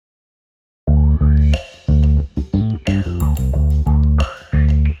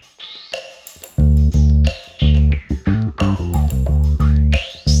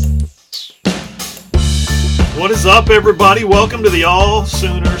is up, everybody? Welcome to the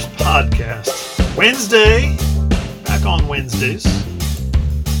AllSooners Podcast. Wednesday, back on Wednesdays.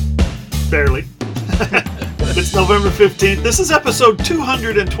 Barely. It's November 15th. This is episode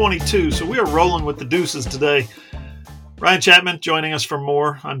 222, so we are rolling with the deuces today. Ryan Chapman joining us for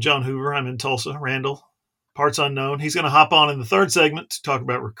more. I'm John Hoover. I'm in Tulsa. Randall, parts unknown. He's going to hop on in the third segment to talk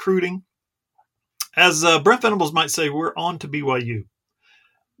about recruiting. As Brent Venables might say, we're on to BYU.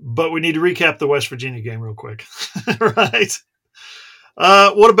 But we need to recap the West Virginia game real quick. Right?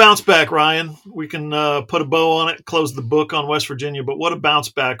 What a bounce back, Ryan. We can put a bow on it, close the book on West Virginia, but what a bounce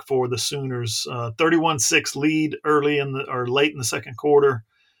back for the Sooners. 31-6 lead late in the second quarter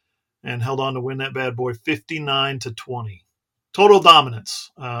and held on to win that bad boy 59-20. Total dominance,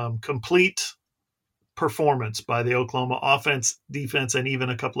 complete performance by the Oklahoma offense, defense, and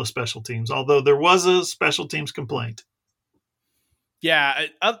even a couple of special teams, although there was a special teams complaint. Yeah,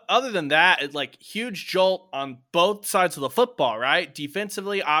 other than that, it's like huge jolt on both sides of the football, right?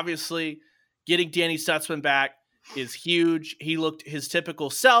 Defensively, obviously, getting Danny Stutzman back is huge. He looked his typical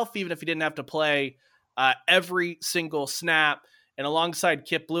self, even if he didn't have to play every single snap. And alongside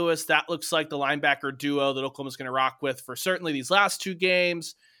Kip Lewis, that looks like the linebacker duo that Oklahoma's going to rock with for certainly these last two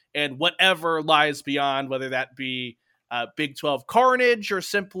games and whatever lies beyond, whether that be Big 12 carnage or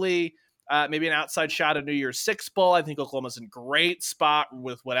simply maybe an outside shot at New Year's Six Bowl. I think Oklahoma's in great spot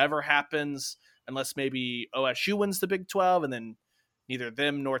with whatever happens, unless maybe OSU wins the Big 12 and then neither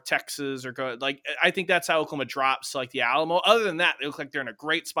them nor Texas are going. Like, I think that's how Oklahoma drops to like the Alamo. Other than that, they look like they're in a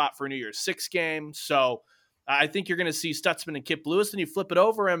great spot for a New Year's Six game. So I think you're going to see Stutzman and Kip Lewis, and you flip it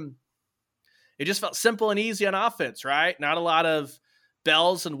over him. It just felt simple and easy on offense, right? Not a lot of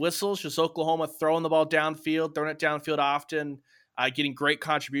bells and whistles, just Oklahoma throwing the ball downfield, throwing it downfield often. Getting great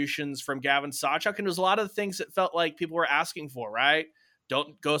contributions from Gavin Sawchuk. And there's a lot of the things that felt like people were asking for, right?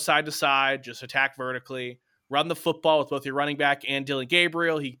 Don't go side to side, just attack vertically. Run the football with both your running back and Dylan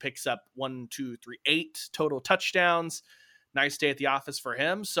Gabriel. He picks up 8 total touchdowns. Nice day at the office for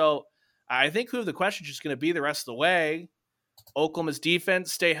him. So I think who the question is just going to be the rest of the way. Oklahoma's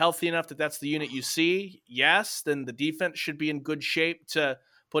defense stay healthy enough that that's the unit you see. Yes, then the defense should be in good shape to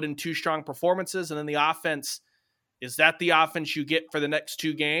put in two strong performances. And then the offense, is that the offense you get for the next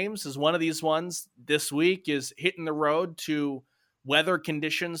two games? Is one of these ones this week is hitting the road to weather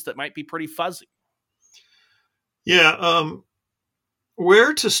conditions that might be pretty fuzzy? Yeah.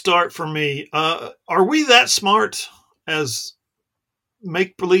 Where to start for me? Are we that smart as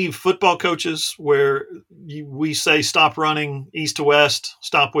make-believe football coaches where we say stop running east to west,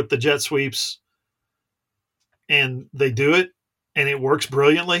 stop with the jet sweeps, and they do it, and it works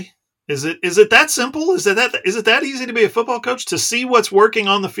brilliantly? Is it that simple? Is it that easy to be a football coach, to see what's working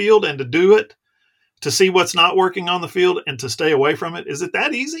on the field and to do it, to see what's not working on the field and to stay away from it? Is it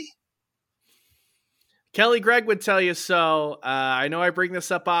that easy? Kelly Gregg would tell you so. I know I bring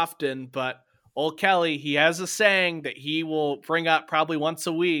this up often, but old Kelly, he has a saying that he will bring up probably once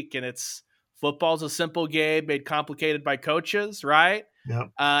a week, and it's football's a simple game made complicated by coaches, right?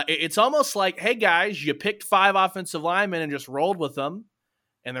 Yep. It's almost like, hey, guys, you picked 5 offensive linemen and just rolled with them.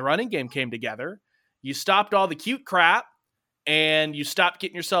 And the running game came together. You stopped all the cute crap and you stopped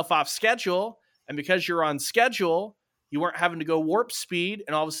getting yourself off schedule. And because you're on schedule, you weren't having to go warp speed.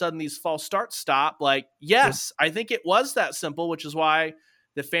 And all of a sudden these false starts stop. Like, yes, I think it was that simple, which is why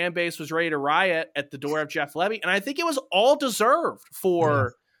the fan base was ready to riot at the door of Jeff Levy. And I think it was all deserved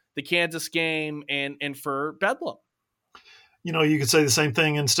for the Kansas game and for Bedlam. You know, you could say the same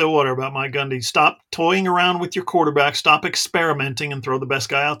thing in Stillwater about Mike Gundy. Stop toying around with your quarterback. Stop experimenting and throw the best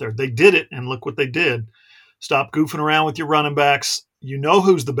guy out there. They did it, and look what they did. Stop goofing around with your running backs. You know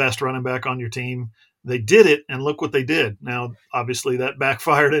who's the best running back on your team. They did it, and look what they did. Now, obviously, that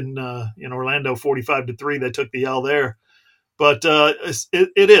backfired in Orlando, 45-3. They took the L there. But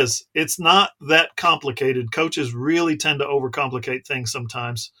it is. It's not that complicated. Coaches really tend to overcomplicate things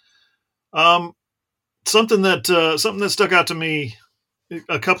sometimes. Something that stuck out to me,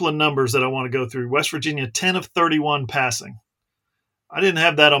 a couple of numbers that I want to go through. West Virginia, 10 of 31 passing. I didn't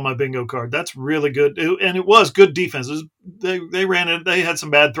have that on my bingo card. That's really good. And it was good defense. They ran it. They had some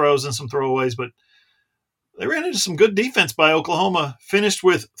bad throws and some throwaways, but they ran into some good defense by Oklahoma, finished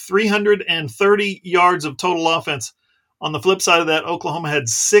with 330 yards of total offense. On the flip side of that, Oklahoma had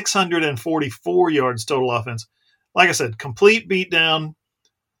 644 yards total offense. Like I said, complete beatdown,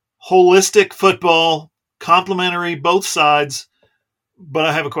 holistic football, complimentary, both sides. But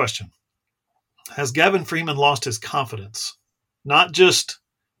I have a question. Has Gavin Freeman lost his confidence? Not just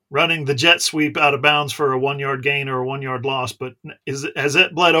running the jet sweep out of bounds for a 1-yard gain or a 1-yard loss, but has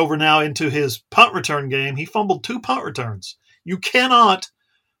it bled over now into his punt return game? He fumbled 2 punt returns. You cannot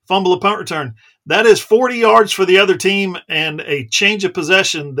fumble a punt return. That is 40 yards for the other team and a change of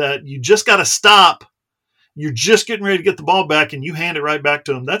possession that you just got to stop. You're just getting ready to get the ball back, and you hand it right back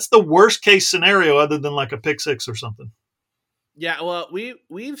to them. That's the worst case scenario other than like a pick six or something. Yeah, well,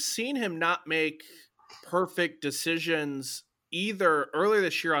 we've seen him not make perfect decisions either earlier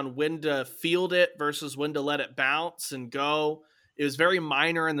this year on when to field it versus when to let it bounce and go. It was very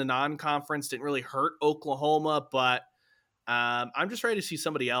minor in the non-conference, didn't really hurt Oklahoma, but I'm just ready to see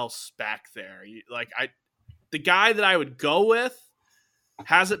somebody else back there. The guy that I would go with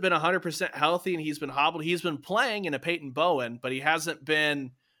hasn't been 100% healthy, and he's been hobbled. He's been playing in a Peyton Bowen, but he hasn't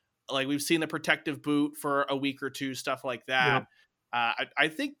been like we've seen the protective boot for a week or two, stuff like that. Yep. I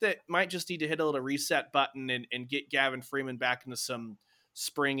think that might just need to hit a little reset button and get Gavin Freeman back into some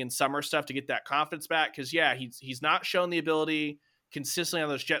spring and summer stuff to get that confidence back. Because, yeah, he's not shown the ability consistently on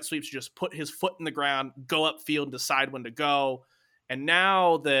those jet sweeps to just put his foot in the ground, go upfield, and decide when to go. And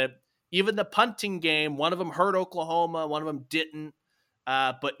now even the punting game, one of them hurt Oklahoma, one of them didn't.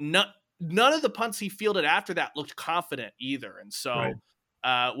 But none of the punts he fielded after that looked confident either. And so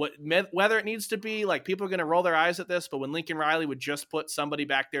whether it needs to be like people are going to roll their eyes at this, but when Lincoln Riley would just put somebody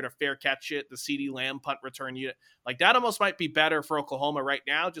back there to fair catch it, the CeeDee Lamb punt return unit, like that almost might be better for Oklahoma right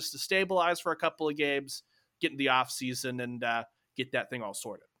now, just to stabilize for a couple of games, get in the off season and get that thing all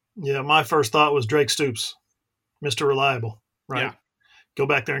sorted. Yeah. My first thought was Drake Stoops, Mr. Reliable, right? Yeah. Go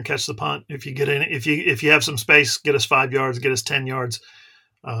back there and catch the punt. If you get in, if you have some space, get us 5 yards, get us 10 yards,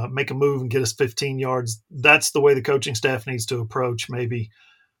 make a move and get us 15 yards. That's the way the coaching staff needs to approach maybe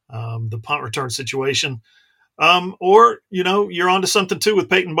the punt return situation. Or, you're onto something too with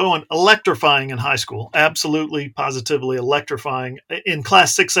Peyton Bowen, electrifying in high school. Absolutely, positively electrifying in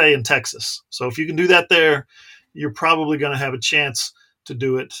Class 6A in Texas. So if you can do that there, you're probably going to have a chance to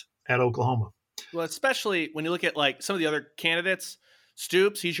do it at Oklahoma. Well, especially when you look at like some of the other candidates.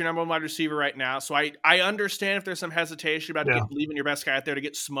 Stoops, he's your number one wide receiver right now. So I understand if there's some hesitation about leaving your best guy out there to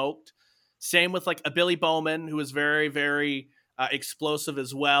get smoked. Same with like a Billy Bowman, who is very, very explosive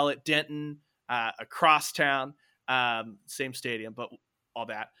as well at Denton, across town, same stadium, but all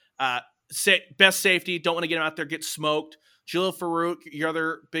that. Best safety, don't want to get him out there, get smoked. Jalil Farouk, your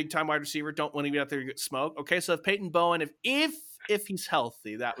other big-time wide receiver, don't want to get out there to get smoked. Okay, so if Peyton Bowen, if he's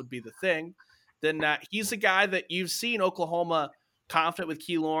healthy, that would be the thing. Then he's a guy that you've seen Oklahoma confident with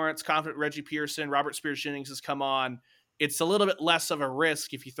Key Lawrence, confident with Reggie Pearson, Robert Spears-Jennings has come on. It's a little bit less of a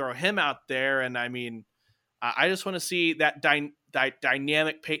risk if you throw him out there. And I mean, I just want to see that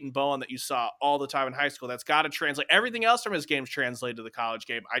dynamic Peyton Bowen that you saw all the time in high school. That's got to translate. Everything else from his game's translated to the college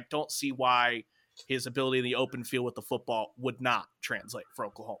game. I don't see why his ability in the open field with the football would not translate for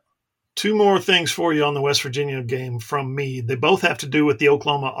Oklahoma. Two more things for you on the West Virginia game from me. They both have to do with the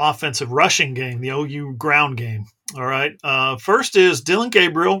Oklahoma offensive rushing game, the OU ground game. All right. First is Dylan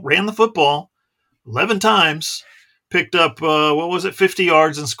Gabriel ran the football 11 times, picked up, 50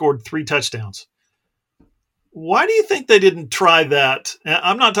 yards and scored 3 touchdowns. Why do you think they didn't try that?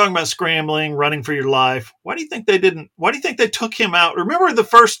 I'm not talking about scrambling, running for your life. Why do you think they didn't? Why do you think they took him out? Remember the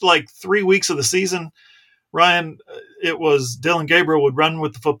first 3 weeks of the season, Ryan, it was Dylan Gabriel would run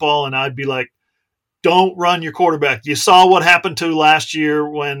with the football and I'd be like, don't run your quarterback. You saw what happened to last year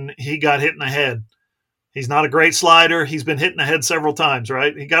when he got hit in the head. He's not a great slider. He's been hit in the head several times,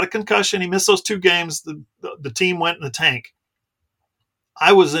 right? He got a concussion. He missed those 2 games. The team went in the tank.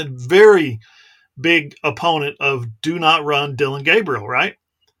 I was a very big opponent of do not run Dylan Gabriel, right?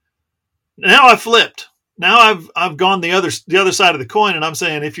 Now I've flipped. Now I've gone the other side of the coin, and I'm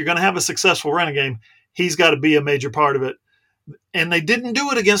saying if you're going to have a successful running game, he's got to be a major part of it. And they didn't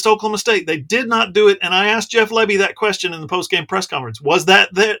do it against Oklahoma State. They did not do it. And I asked Jeff Lebby that question in the post-game press conference. Was that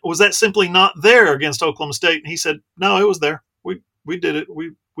simply not there against Oklahoma State? And he said, no, it was there. We did it.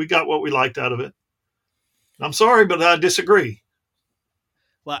 We got what we liked out of it. I'm sorry, but I disagree.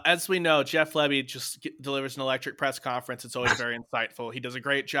 Well, as we know, Jeff Lebby just delivers an electric press conference. It's always very insightful. He does a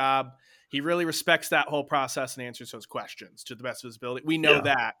great job. He really respects that whole process and answers those questions to the best of his ability. We know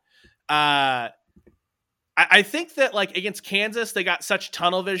that. I think that against Kansas, they got such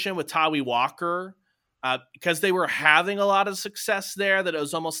tunnel vision with Tawi Walker because they were having a lot of success there that it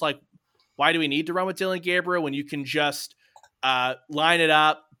was almost like, why do we need to run with Dylan Gabriel when you can just line it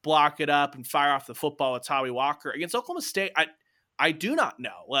up, block it up, and fire off the football with Tawi Walker? Against Oklahoma State, I do not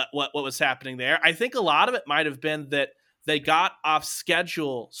know what was happening there. I think a lot of it might have been that they got off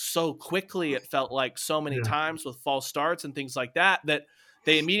schedule so quickly. It felt like so many times with false starts and things like that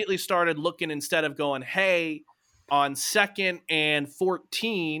they immediately started looking, instead of going, hey, on 2nd and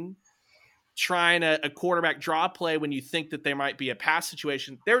 14, trying a quarterback draw play when you think that there might be a pass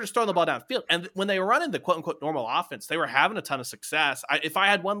situation. They were just throwing the ball downfield. And when they were running the quote unquote normal offense, they were having a ton of success. If I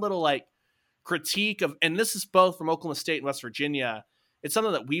had one little like critique of, and this is both from Oklahoma State and West Virginia, it's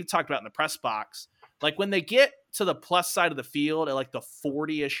something that we've talked about in the press box. Like when they get to the plus side of the field at like the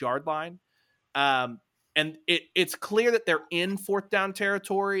 40-ish yard line, and it's clear that they're in fourth down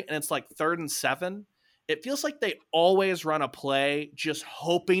territory and it's like 3rd and 7. It feels like they always run a play just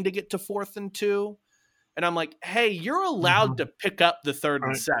hoping to get to 4th and 2. And I'm like, hey, you're allowed to pick up the 3rd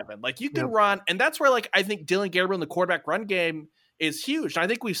and 7. Like you can run. And that's where like I think Dylan Gabriel in the quarterback run game is huge. And I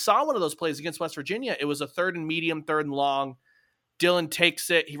think we saw one of those plays against West Virginia. It was a 3rd and medium, 3rd and long. Dylan takes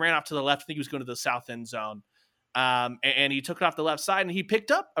it. He ran off to the left. I think he was going to the south end zone. And he took it off the left side and he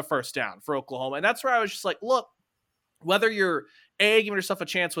picked up a first down for Oklahoma. And that's where I was just like, look, whether you're A, giving yourself a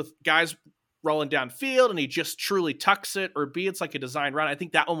chance with guys rolling downfield and he just truly tucks it, or B, it's like a design run. I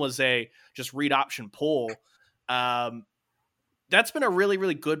think that one was a just read option pull. That's been a really,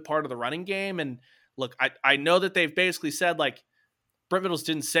 really good part of the running game. And look, I know that they've basically said, like, Brent Vittles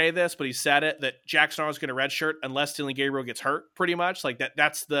didn't say this, but he said it, that Jackson Arnold's going to redshirt unless Dylan Gabriel gets hurt, pretty much. Like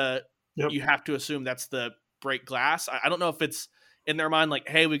that's the, you have to assume that's the break glass. I don't know if it's in their mind, like,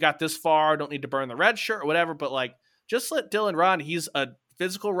 hey, we got this far, don't need to burn the red shirt or whatever, but like, just let Dylan run. He's a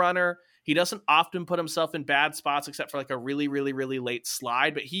physical runner. He doesn't often put himself in bad spots except for like a really, really, really late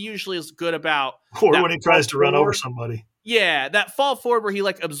slide, but he usually is good about, or when he tries to run over somebody. Yeah, that fall forward where he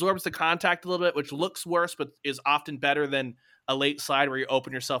like absorbs the contact a little bit, which looks worse, but is often better than a late slide where you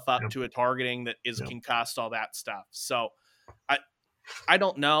open yourself up to a targeting that is concussed, all that stuff. So I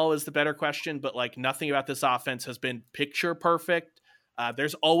don't know is the better question, but like nothing about this offense has been picture perfect.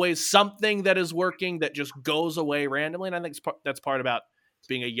 There's always something that is working that just goes away randomly. And I think that's part about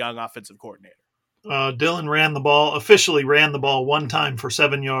being a young offensive coordinator. Dylan officially ran the ball one time for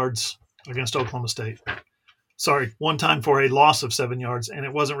 7 yards against Oklahoma State. Sorry, one time for a loss of 7 yards. And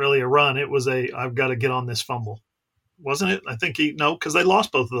it wasn't really a run. It was I've got to get on this fumble. Wasn't it? I think because they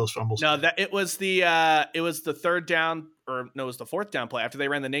lost both of those fumbles. No, it was the 3rd down, or no, it was the 4th down play after they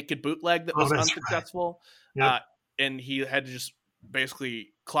ran the naked bootleg that was unsuccessful. Right. Yep. And he had to just basically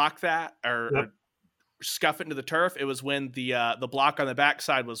clock that or scuff it into the turf. It was when the block on the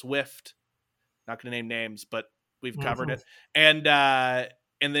backside was whiffed. Not going to name names, but we've covered it. And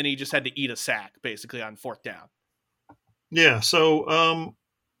then he just had to eat a sack basically on 4th down. Yeah. So,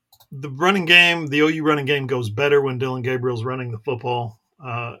 the running game, the OU running game goes better when Dylan Gabriel's running the football.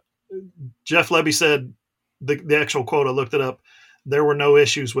 Jeff Lebby said, the actual quote, I looked it up, there were no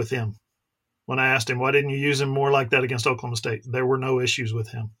issues with him. When I asked him, why didn't you use him more like that against Oklahoma State? There were no issues with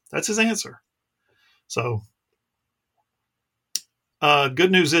him. That's his answer. So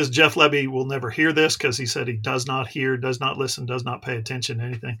good news is Jeff Lebby will never hear this because he said he does not hear, does not listen, does not pay attention to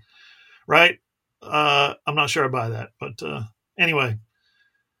anything. Right? I'm not sure I buy that. But anyway,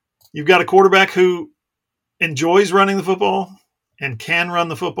 you've got a quarterback who enjoys running the football and can run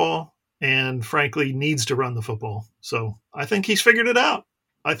the football and, frankly, needs to run the football. So I think he's figured it out.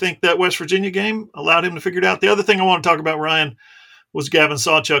 I think that West Virginia game allowed him to figure it out. The other thing I want to talk about, Ryan, was Gavin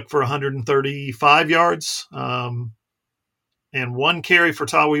Sawchuk for 135 yards and 1 carry for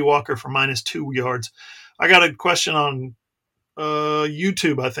Tawee Walker for -2 yards. I got a question on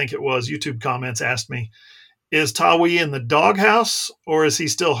YouTube, I think it was. YouTube comments asked me, is Tawee in the doghouse or is he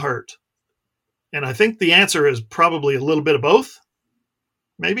still hurt? And I think the answer is probably a little bit of both.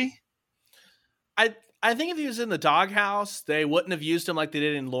 Maybe. I think if he was in the doghouse, they wouldn't have used him like they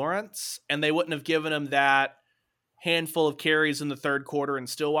did in Lawrence, and they wouldn't have given him that handful of carries in the 3rd quarter in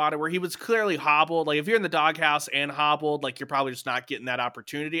Stillwater where he was clearly hobbled. Like if you're in the doghouse and hobbled, like you're probably just not getting that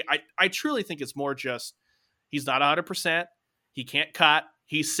opportunity. I truly think it's more just he's not 100%. He can't cut.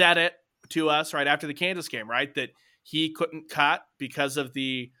 He said it to us right after the Kansas game, right? That he couldn't cut because of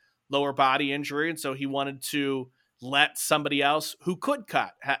the lower body injury. And so he wanted to let somebody else who could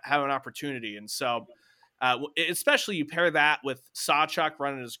cut have an opportunity. And so especially you pair that with Sawchuk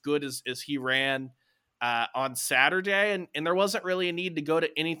running as good as he ran on Saturday. And there wasn't really a need to go to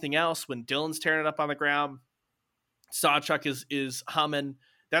anything else when Dylan's tearing it up on the ground. Sawchuk is humming.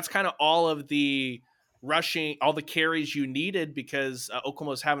 That's kind of all of the rushing, all the carries you needed because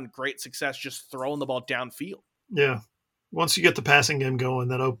Oklahoma's having great success just throwing the ball downfield. Yeah. Once you get the passing game going,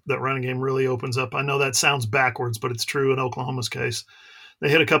 that running game really opens up. I know that sounds backwards, but it's true in Oklahoma's case. They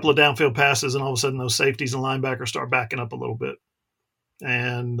hit a couple of downfield passes, and all of a sudden those safeties and linebackers start backing up a little bit.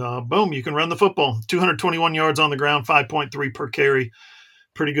 And boom, you can run the football. 221 yards on the ground, 5.3 per carry.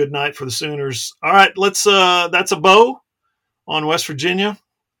 Pretty good night for the Sooners. All right, that's a bow on West Virginia.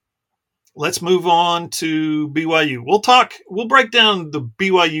 let's move on to BYU. We'll break down the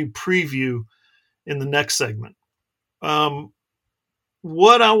BYU preview in the next segment.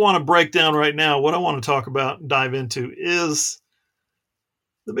 What I want to break down right now, what I want to talk about and dive into is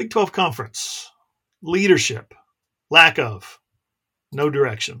the Big 12 Conference. Leadership, lack of, no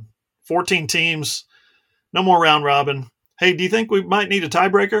direction. 14 teams, no more round robin. Hey, do you think we might need a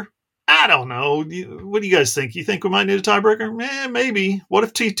tiebreaker? I don't know. What do you guys think? You think we might need a tiebreaker? Maybe. What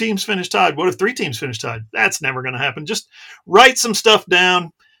if 2 teams finish tied? What if 3 teams finish tied? That's never going to happen. Just write some stuff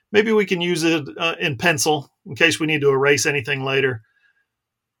down. Maybe we can use it in pencil in case we need to erase anything later.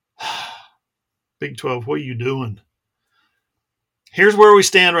 Big 12, what are you doing? Here's where we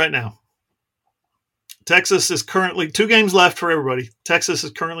stand right now. Texas is currently 2 games left for everybody. Texas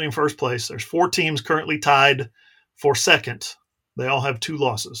is currently in first place. There's 4 teams currently tied for second. They all have 2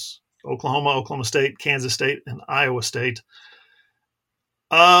 losses. Oklahoma, Oklahoma State, Kansas State, and Iowa State.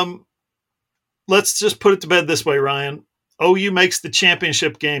 Let's just put it to bed this way, Ryan. OU makes the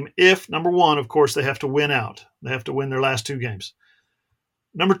championship game if, number 1, of course, they have to win out. They have to win their last 2 games.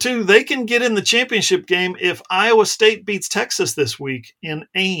 Number 2, they can get in the championship game if Iowa State beats Texas this week in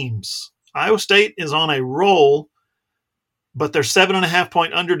Ames. Iowa State is on a roll, but they're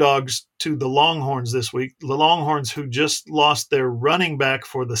 7.5-point underdogs to the Longhorns this week. The Longhorns who just lost their running back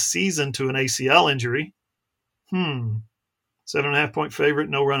for the season to an ACL injury. 7.5-point favorite,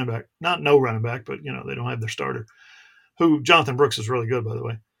 no running back. Not no running back, but, they don't have their starter, who Jonathan Brooks is really good, by the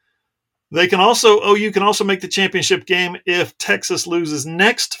way. OU can also make the championship game if Texas loses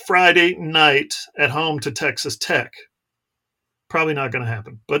next Friday night at home to Texas Tech. Probably not going to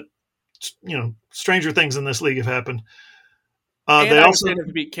happen, but stranger things in this league have happened. They also have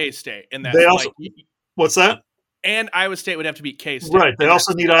to beat K-State in that. What's that? And Iowa State would have to beat K-State. Right. They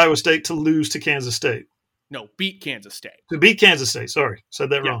also need Iowa State to lose to Kansas State. No, beat Kansas State. To beat Kansas State. Sorry, said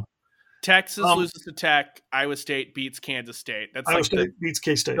that wrong. Texas loses to Tech. Iowa State beats Kansas State. That's Iowa State beats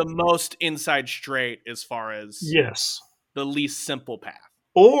K-State. The most inside straight as far as the least simple path.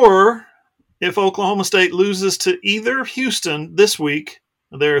 Or if Oklahoma State loses to either Houston this week,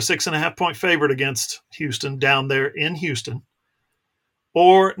 they're a 6.5-point favorite against Houston down there in Houston.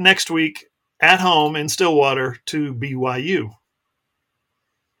 Or next week at home in Stillwater to BYU.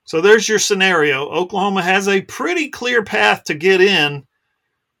 So there's your scenario. Oklahoma has a pretty clear path to get in,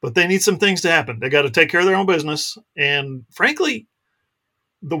 but they need some things to happen. They got to take care of their own business. And frankly,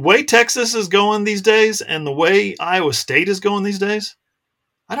 the way Texas is going these days and the way Iowa State is going these days,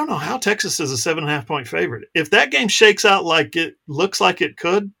 I don't know how Texas is a 7.5-point favorite. If that game shakes out like it looks like it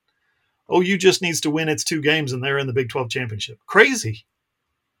could, OU just needs to win its 2 games and they're in the Big 12 championship. Crazy.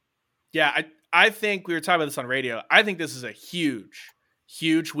 Yeah, I think we were talking about this on radio. I think this is a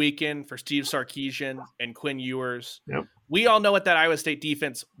huge weekend for Steve Sarkisian and Quinn Ewers. Yep. We all know what that Iowa State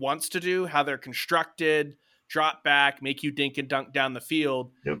defense wants to do, how they're constructed, drop back, make you dink and dunk down the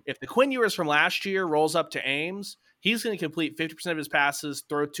field. Yep. If the Quinn Ewers from last year rolls up to Ames, he's going to complete 50% of his passes,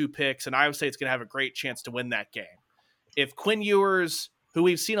 throw 2 picks, and Iowa State's going to have a great chance to win that game. If Quinn Ewers, who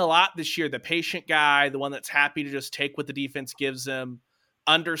we've seen a lot this year, the patient guy, the one that's happy to just take what the defense gives him,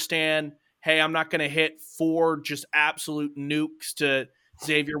 understand, hey, I'm not going to hit 4 just absolute nukes to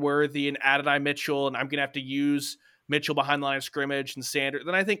Xavier Worthy and Adonai Mitchell, and I'm going to have to use Mitchell behind the line of scrimmage and Sanders,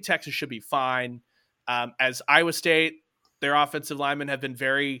 then I think Texas should be fine. As Iowa State, their offensive linemen have been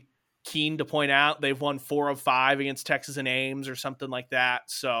very keen to point out they've won 4 of 5 against Texas and Ames or something like that.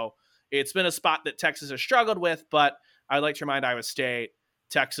 So it's been a spot that Texas has struggled with, but I'd like to remind Iowa State,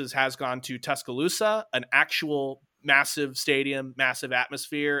 Texas has gone to Tuscaloosa, an actual massive stadium, massive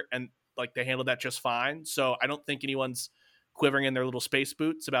atmosphere, and they handled that just fine. So I don't think anyone's quivering in their little space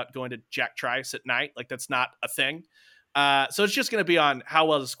boots about going to Jack Trice at night. That's not a thing. So it's just going to be on how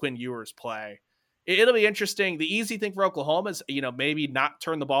well does Quinn Ewers play. It'll be interesting. The easy thing for Oklahoma is, maybe not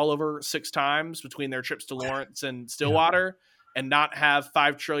turn the ball over 6 times between their trips to Lawrence and Stillwater and not have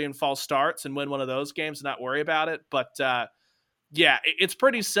 5 trillion false starts and win one of those games and not worry about it. But it's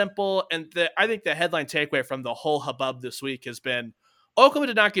pretty simple. And I think the headline takeaway from the whole hubbub this week has been Oklahoma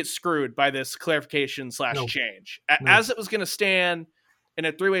did not get screwed by this clarification/change. As it was going to stand in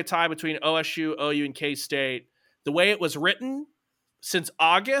a 3-way tie between OSU, OU, and K-State, the way it was written since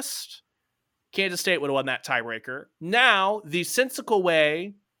August, Kansas State would have won that tiebreaker. Now, the sensical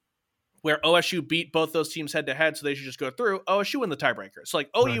way where OSU beat both those teams head-to-head, so they should just go through, OSU win the tiebreaker. So,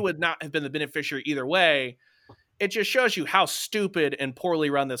 OU would not have been the beneficiary either way. It just shows you how stupid and poorly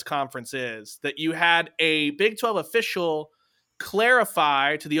run this conference is, that you had a Big 12 official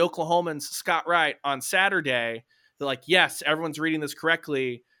clarify to the Oklahomans, Scott Wright, on Saturday that, yes, everyone's reading this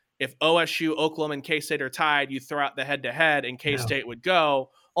correctly. If OSU, Oklahoma, and K-State are tied, you throw out the head-to-head and K-State would go.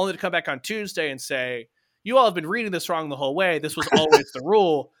 only to come back on Tuesday and say, you all have been reading this wrong the whole way. This was always the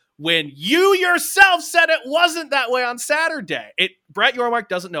rule, when you yourself said it wasn't that way on Saturday. Brett Yormark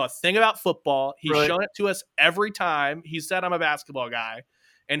doesn't know a thing about football. He's shown it to us every time. He said I'm a basketball guy.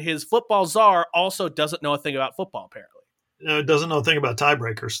 And his football czar also doesn't know a thing about football, apparently. Doesn't know a thing about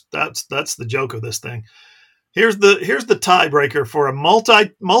tiebreakers. That's the joke of this thing. Here's the tiebreaker for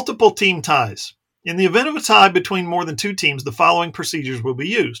a multiple team ties. In the event of a tie between more than two teams, the following procedures will be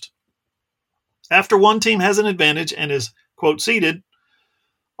used. After one team has an advantage and is, quote, seeded,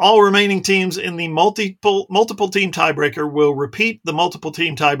 all remaining teams in the multiple team tiebreaker will repeat the multiple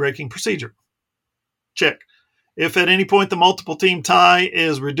team tie-breaking procedure. Check. If at any point the multiple team tie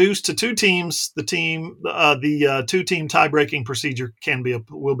is reduced to two teams, the two-team tie-breaking procedure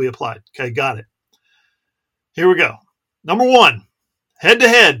will be applied. Okay, got it. Here we go. Number 1,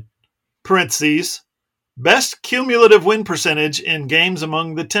 head-to-head, parentheses, best cumulative win percentage in games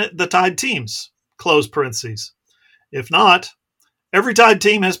among the tied teams, close parentheses. If not, every tied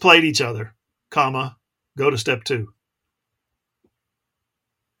team has played each other, comma, go to step 2.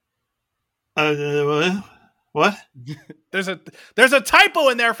 What? There's a typo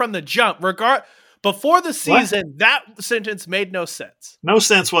in there from the jump. Before the season, that sentence made no sense. No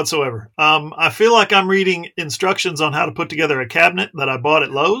sense whatsoever. I feel like I'm reading instructions on how to put together a cabinet that I bought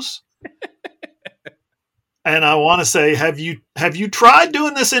at Lowe's. And I want to say, have you tried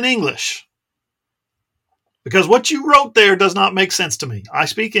doing this in English? Because what you wrote there does not make sense to me. I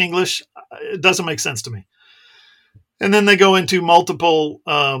speak English. It doesn't make sense to me. And then they go into multiple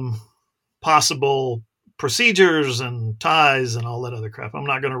possible procedures and ties and all that other crap. I'm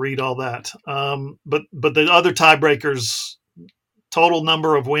not going to read all that. But the other tiebreakers, total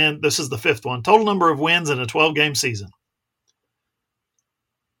number of wins. This is the 5th one. Total number of wins in a 12-game season.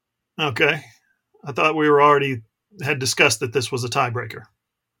 Okay. I thought we had discussed that this was a tiebreaker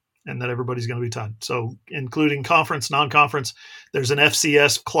and that everybody's going to be tied. So including conference, non-conference, there's an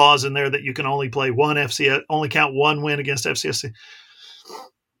FCS clause in there that you can only play one FCS, only count one win against FCS.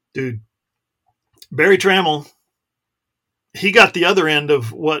 Dude, Barry Trammell, he got the other end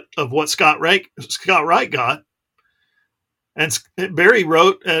of what Scott Wright got. And Barry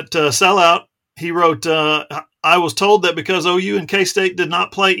wrote at Sellout, he wrote, I was told that because OU and K-State did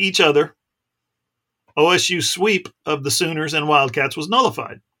not play each other, OSU's sweep of the Sooners and Wildcats was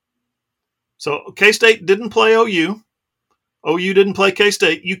nullified. So K-State didn't play OU. OU didn't play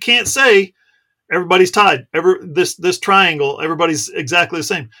K-State. You can't say everybody's tied. This triangle, everybody's exactly the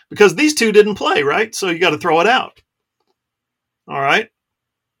same. Because these two didn't play, right? So you got to throw it out. All right?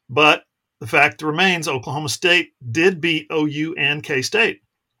 But the fact remains, Oklahoma State did beat OU and K-State.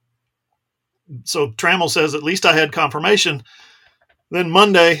 So Trammell says, at least I had confirmation. Then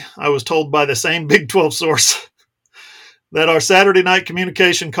Monday, I was told by the same Big 12 source that our Saturday night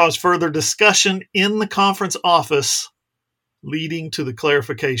communication caused further discussion in the conference office, leading to the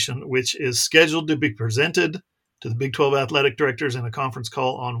clarification, which is scheduled to be presented to the Big 12 athletic directors in a conference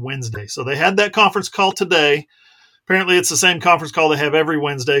call on Wednesday. So they had that conference call today. Apparently, it's the same conference call they have every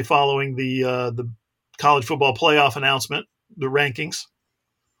Wednesday following the college football playoff announcement, the rankings.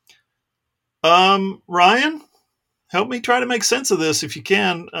 Ryan, help me try to make sense of this if you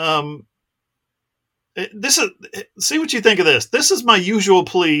can. See what you think of this. This is my usual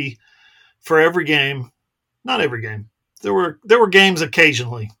plea for every game. Not every game. There were games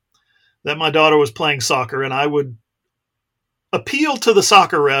occasionally that my daughter was playing soccer, and I would appeal to the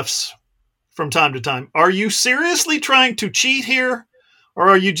soccer refs from time to time. Are you seriously trying to cheat here, or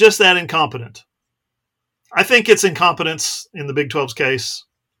are you just that incompetent? I think it's incompetence in the Big 12's case.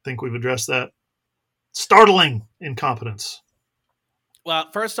 I think we've addressed that. Startling incompetence.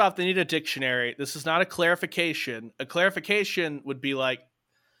 Well, first off, they need a dictionary. This is not a clarification. A clarification would be like,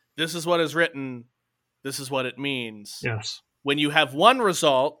 this is what is written. This is what it means. Yes. When you have one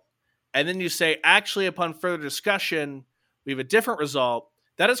result and then you say, actually, upon further discussion, we have a different result,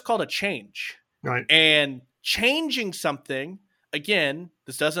 that is called a change. Right. And changing something, again,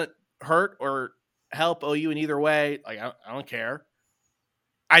 this doesn't hurt or help OU in either way. Like, I don't care.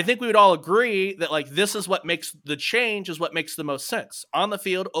 I think we would all agree that, like, this is what makes the change is what makes the most sense. On the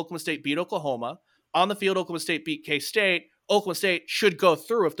field, Oklahoma State beat Oklahoma. On the field, Oklahoma State beat K-State. Oklahoma State should go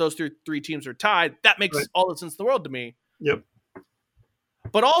through if those three teams are tied. That makes all the sense in the world to me. Yep.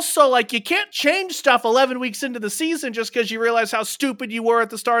 But also, like, you can't change stuff 11 weeks into the season just because you realize how stupid you were at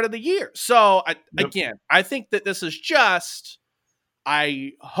the start of the year. So, again, I think that this is just,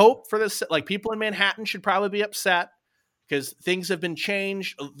 I hope for this, like, people in Manhattan should probably be upset because things have been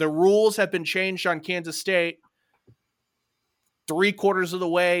changed. The rules have been changed on Kansas State 3/4 of the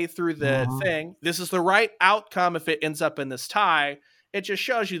way through the thing. This is the right outcome if it ends up in this tie. it just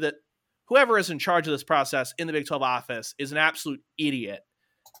shows you that whoever is in charge of this process in the Big 12 office is an absolute idiot.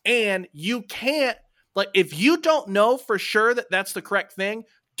 And you can't, like, if you don't know for sure that that's the correct thing,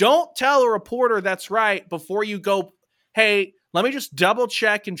 don't tell a reporter that's right before you go, hey, let me just double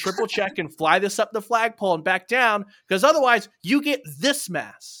check and triple check and fly this up the flagpole and back down, because otherwise you get this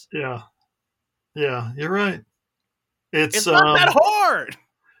mess. Yeah. Yeah, you're right. It's not that hard.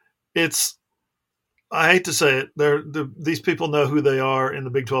 I hate to say it. These people know who they are in the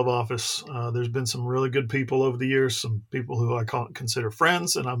Big 12 office. There's been some really good people over the years, some people who I consider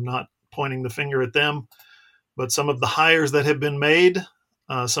friends, and I'm not pointing the finger at them. But some of the hires that have been made,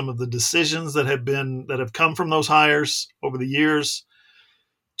 some of the decisions that have come from those hires over the years,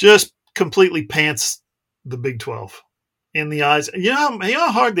 just completely pants the Big 12 in the eyes. You know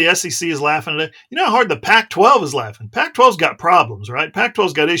how hard the SEC is laughing at it? You know how hard the Pac-12 is laughing? Pac-12's got problems, right?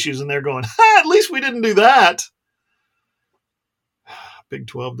 Pac-12's got issues, and they're going, at least we didn't do that. Big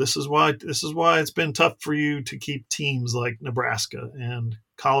 12, this is why it's been tough for you to keep teams like Nebraska and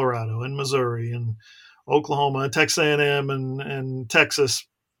Colorado and Missouri and Oklahoma and Texas A&M and Texas.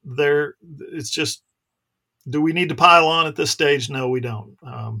 It's just, do we need to pile on at this stage? No, we don't.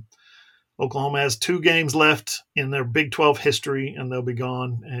 Oklahoma has 2 games left in their Big 12 history, and they'll be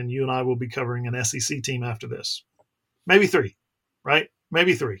gone. And you and I will be covering an SEC team after this. Maybe 3, right?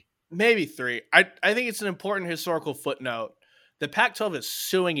 Maybe 3. Maybe 3. I think it's an important historical footnote. The Pac-12 is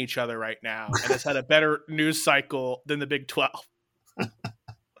suing each other right now and has had a better news cycle than the Big 12.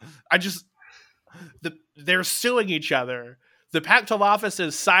 They're suing each other. The Pac-12 office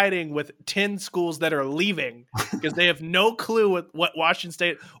is siding with 10 schools that are leaving because they have no clue what Washington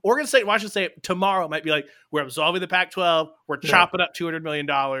State, Oregon State, and Washington State tomorrow might be like, we're absolving the Pac-12. We're chopping up $200 million.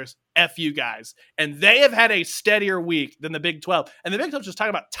 F you guys. And they have had a steadier week than the Big 12. And the Big 12 is just talking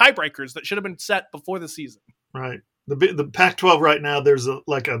about tiebreakers that should have been set before the season. Right. The Pac-12 right now, there's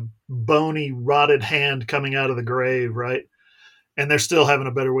like a bony, rotted hand coming out of the grave, right? And they're still having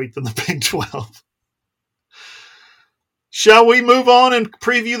a better week than the Big 12. Shall we move on and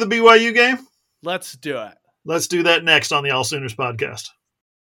preview the BYU game? Let's do it. Let's do that next on the AllSooners Podcast.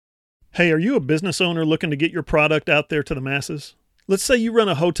 Hey, are you a business owner looking to get your product out there to the masses? Let's say you run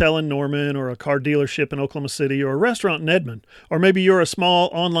a hotel in Norman or a car dealership in Oklahoma City or a restaurant in Edmond, or maybe you're a small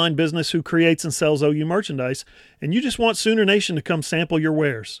online business who creates and sells OU merchandise, and you just want Sooner Nation to come sample your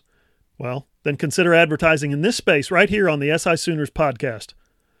wares. Well, then consider advertising in this space right here on the SI Sooners Podcast.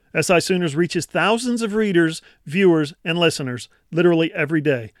 SI Sooners reaches thousands of readers, viewers, and listeners literally every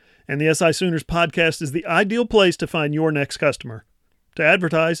day, and the SI Sooners Podcast is the ideal place to find your next customer. To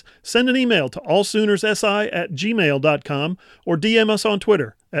advertise, send an email to allsoonersi@gmail.com or DM us on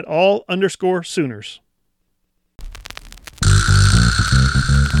Twitter at all_Sooners.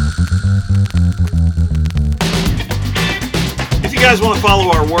 If you guys want to follow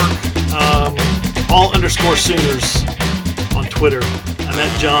our work, all_Sooners on Twitter. I'm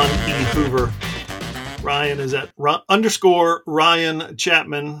at John E. Hoover. Ryan is at _Ryan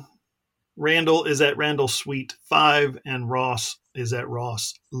Chapman. Randall is at Randall Sweet 5, and Ross is at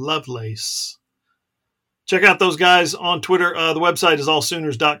Ross Lovelace. Check out those guys on Twitter. The website is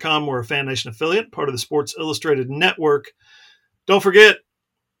allsooners.com. We're a Fan Nation affiliate, part of the Sports Illustrated Network. Don't forget,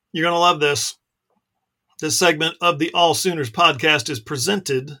 you're going to love this. This segment of the All Sooners Podcast is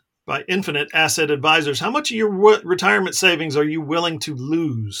presented by Infinite Asset Advisors. How much of your retirement savings are you willing to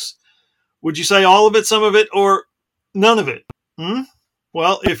lose? Would you say all of it, some of it, or none of it?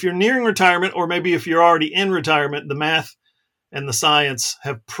 Well, if you're nearing retirement, or maybe if you're already in retirement, the math and the science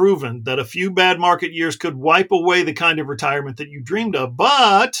have proven that a few bad market years could wipe away the kind of retirement that you dreamed of.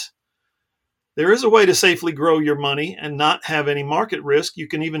 But there is a way to safely grow your money and not have any market risk. You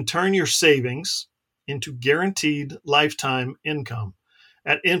can even turn your savings into guaranteed lifetime income.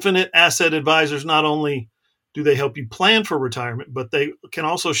 At Infinite Asset Advisors, not only do they help you plan for retirement, but they can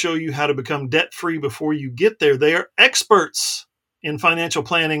also show you how to become debt-free before you get there. They are experts in financial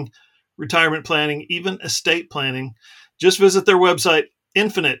planning, retirement planning, even estate planning. Just visit their website,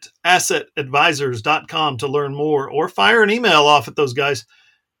 infiniteassetadvisors.com, to learn more, or fire an email off at those guys,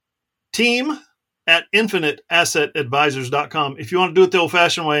 team@infiniteassetadvisors.com. If you want to do it the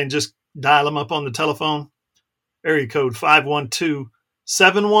old-fashioned way and just dial them up on the telephone, area code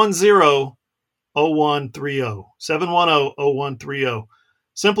 512-710-0130, 710-0130.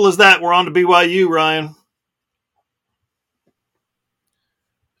 Simple as that. We're on to BYU, Ryan.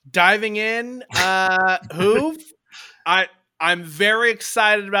 Diving in, Hoove, I'm very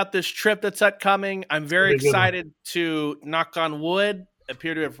excited about this trip that's upcoming. I'm very excited to, knock on wood,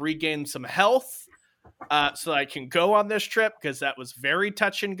 appear to have regained some health so I can go on this trip, because that was very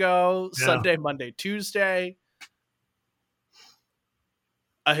touch and go. Yeah. Sunday, Monday, Tuesday.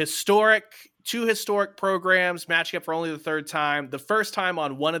 two historic programs matching up for only the third time. The first time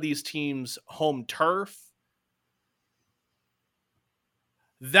on one of these teams' home turf.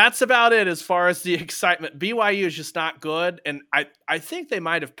 That's about it as far as the excitement. BYU is just not good, and I think they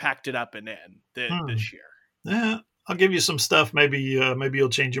might have packed it up and in this year. Yeah, I'll give you some stuff. Maybe you'll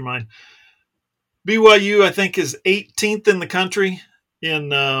change your mind. BYU, I think, is 18th in the country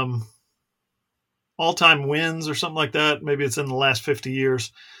in all-time wins or something like that. Maybe it's in the last 50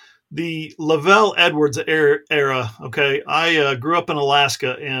 years. The Lavelle Edwards era, okay, I grew up in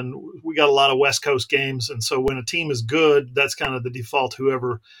Alaska, and we got a lot of West Coast games, and so when a team is good, that's kind of the default.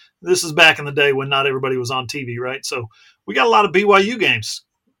 This is back in the day when not everybody was on TV, right? So we got a lot of BYU games.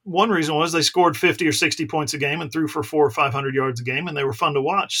 One reason was they scored 50 or 60 points a game and threw for 400 or 500 yards a game, and they were fun to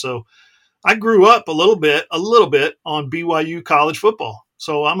watch. So I grew up a little bit on BYU college football.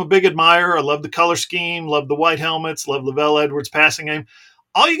 So I'm a big admirer. I love the color scheme, love the white helmets, love Lavelle Edwards passing game.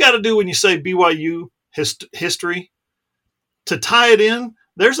 All you got to do when you say BYU history, to tie it in,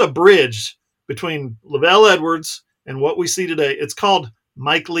 there's a bridge between Lavelle Edwards and what we see today. It's called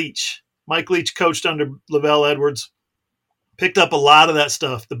Mike Leach. Mike Leach coached under Lavelle Edwards, picked up a lot of that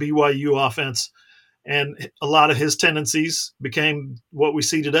stuff, the BYU offense, and a lot of his tendencies became what we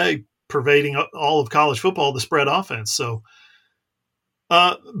see today, pervading all of college football, the spread offense. So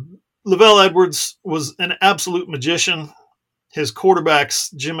Lavelle Edwards was an absolute magician. His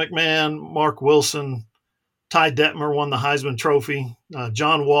quarterbacks, Jim McMahon, Mark Wilson, Ty Detmer won the Heisman Trophy.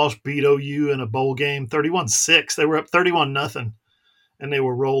 John Walsh beat OU in a bowl game, 31-6. They were up 31-0, and they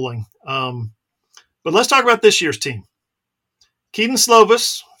were rolling. But let's talk about this year's team. Keaton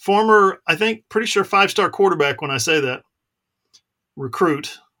Slovis, former, I think, pretty sure 5-star quarterback when I say that,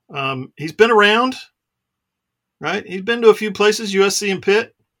 recruit. He's been around, right? He's been to a few places, USC and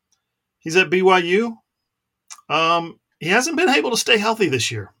Pitt. He's at BYU. He hasn't been able to stay healthy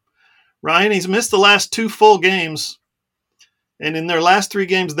this year. Ryan, he's missed the last 2 full games, and in their last 3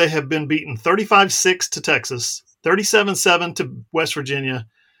 games, they have been beaten 35-6 to Texas, 37-7 to West Virginia,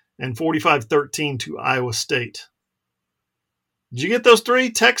 and 45-13 to Iowa State. Did you get those 3?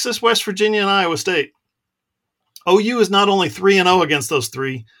 Texas, West Virginia, and Iowa State. OU is not only 3-0 against those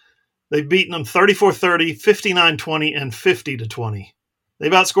 3. They've beaten them 34-30, 59-20, and 50-20.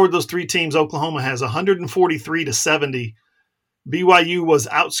 They've outscored those 3 teams. Oklahoma has 143-70. BYU was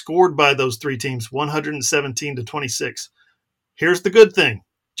outscored by those 3 teams, 117-26. Here's the good thing.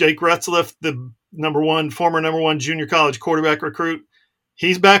 Jake Retzlaff, the former number one junior college quarterback recruit,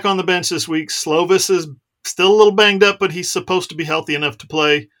 he's back on the bench this week. Slovis is still a little banged up, but he's supposed to be healthy enough to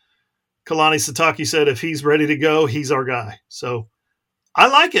play. Kalani Sitake said if he's ready to go, he's our guy. So I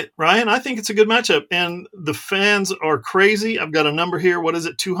like it, Ryan. I think it's a good matchup, and the fans are crazy. I've got a number here. What is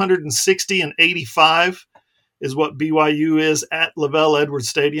it? 260-85 is what BYU is at Lavelle Edwards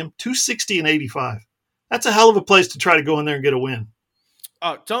Stadium. 260-85. That's a hell of a place to try to go in there and get a win.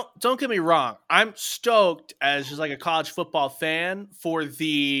 Oh, don't get me wrong. I'm stoked as just like a college football fan for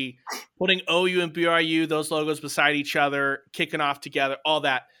the putting OU and BYU, those logos beside each other, kicking off together, all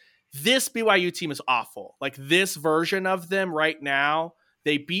that. This BYU team is awful. Like this version of them right now,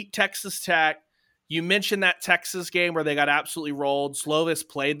 they beat Texas Tech. You mentioned that Texas game where they got absolutely rolled. Slovis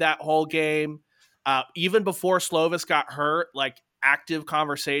played that whole game. Even before Slovis got hurt, like active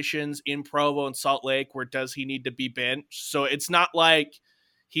conversations in Provo and Salt Lake where does he need to be benched? So it's not like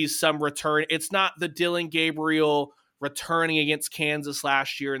he's some return. It's not the Dylan Gabriel returning against Kansas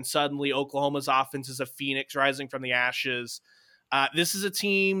last year and suddenly Oklahoma's offense is a phoenix rising from the ashes. This is a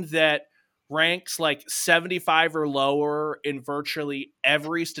team that ranks like 75 or lower in virtually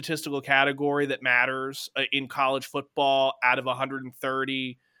every statistical category that matters in college football out of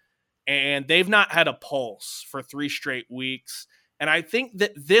 130. And they've not had a pulse for 3 straight weeks. And I think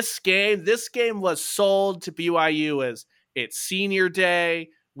that this game was sold to BYU as it's senior day.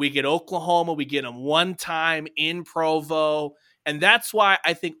 We get Oklahoma. We get them one time in Provo. And that's why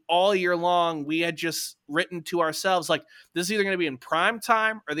I think all year long we had just written to ourselves, like, this is either going to be in prime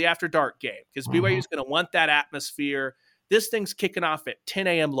time or the after dark game because BYU is going to want that atmosphere. This thing's kicking off at 10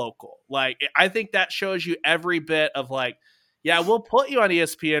 a.m. local. Like, I think that shows you every bit of like, yeah, we'll put you on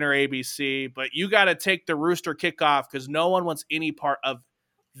ESPN or ABC, but you got to take the rooster kickoff because no one wants any part of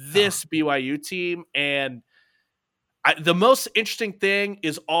this BYU team. And the most interesting thing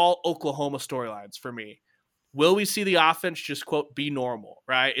is all Oklahoma storylines for me. Will we see the offense just, quote, be normal,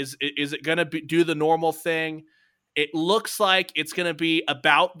 right? Is it going to do the normal thing? It looks like it's going to be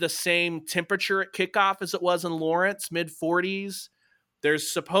about the same temperature at kickoff as it was in Lawrence, mid-40s.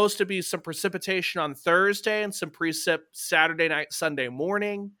 There's supposed to be some precipitation on Thursday and some precip Saturday night, Sunday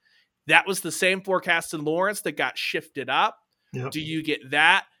morning. That was the same forecast in Lawrence that got shifted up. Yep. Do you get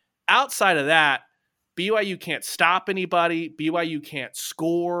that? Outside of that, BYU can't stop anybody. BYU can't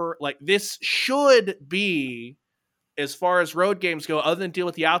score. Like, this should be, as far as road games go, other than deal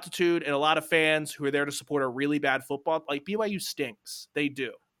with the altitude and a lot of fans who are there to support a really bad football, like, BYU stinks. They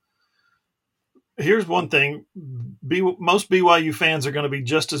do. Here's one thing. Most BYU fans are going to be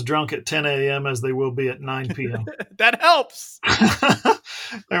just as drunk at 10 a.m. as they will be at 9 p.m. That helps.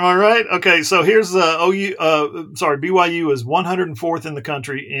 Am I right? Okay, so here's BYU is 104th in the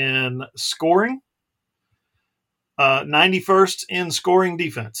country in scoring, 91st in scoring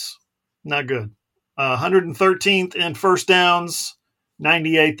defense. Not good. 113th in first downs,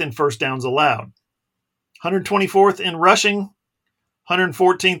 98th in first downs allowed. 124th in rushing,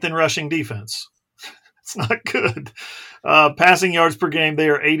 114th in rushing defense. It's not good. Passing yards per game, they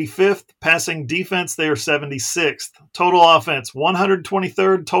are 85th. Passing defense, they are 76th. Total offense,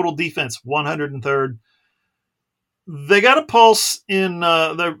 123rd. Total defense, 103rd. They got a pulse in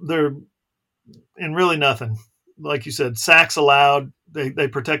they're in really nothing. Like you said, sacks allowed. They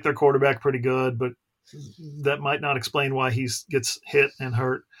protect their quarterback pretty good, but that might not explain why he gets hit and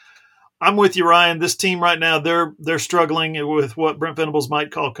hurt. I'm with you, Ryan. This team right now, they're struggling with what Brent Venables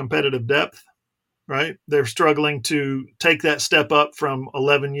might call competitive depth. Right? They're struggling to take that step up from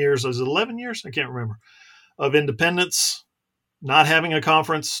 11 years. Is it 11 years? I can't remember. Of independence, not having a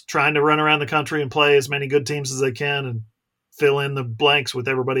conference, trying to run around the country and play as many good teams as they can and fill in the blanks with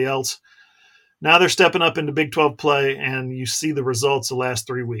everybody else. Now they're stepping up into Big 12 play, and you see the results the last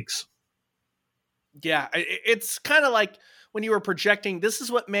 3 weeks. Yeah, it's kind of like when you were projecting, this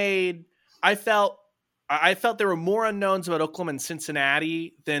is what made – I felt there were more unknowns about Oklahoma and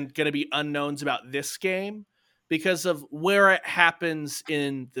Cincinnati than going to be unknowns about this game because of where it happens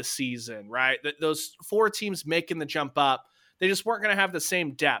in the season, right? Those 4 teams making the jump up, they just weren't going to have the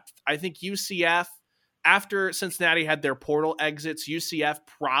same depth. I think UCF, after Cincinnati had their portal exits, UCF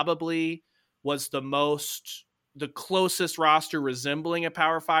probably was the closest roster resembling a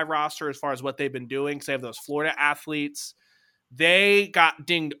Power 5 roster as far as what they've been doing, because they have those Florida athletes. They got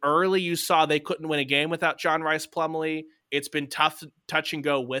dinged early. You saw they couldn't win a game without John Rice Plumlee. It's been tough touch and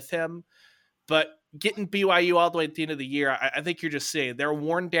go with him. But getting BYU all the way at the end of the year, I think you're just seeing they're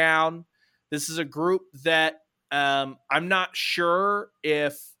worn down. This is a group that I'm not sure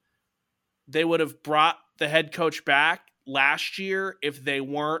if they would have brought the head coach back last year if they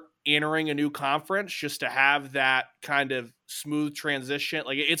weren't entering a new conference, just to have that kind of smooth transition.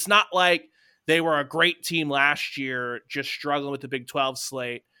 Like, it's not like they were a great team last year, just struggling with the Big 12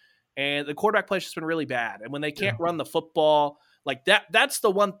 slate. And the quarterback play has just been really bad. And when they can't run the football, like that's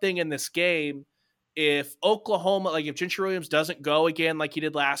the one thing in this game. If Oklahoma, like if Gentry Williams doesn't go again like he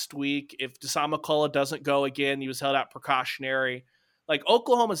did last week, if Deshaun McCullough doesn't go again, he was held out precautionary. Like,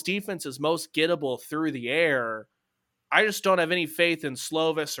 Oklahoma's defense is most gettable through the air. I just don't have any faith in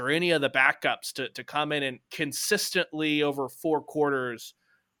Slovis or any of the backups to come in and consistently over 4 quarters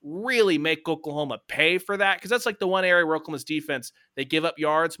really make Oklahoma pay for that, because that's like the one area where Oklahoma's defense, they give up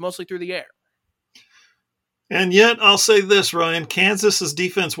yards mostly through the air. And yet, I'll say this, Ryan, Kansas's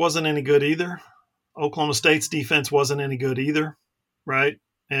defense wasn't any good either. Oklahoma State's defense wasn't any good either, right?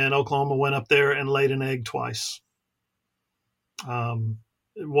 And Oklahoma went up there and laid an egg twice. One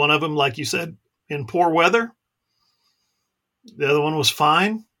of them, like you said, in poor weather. The other one was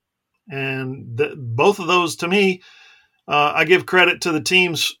fine. And both of those, to me, I give credit to the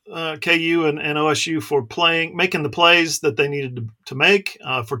teams, KU and OSU, for making the plays that they needed to make,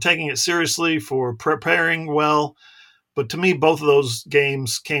 for taking it seriously, for preparing well. But to me, both of those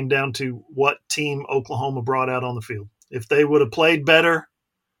games came down to what team Oklahoma brought out on the field. If they would have played better,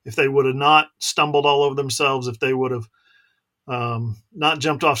 if they would have not stumbled all over themselves, if they would have not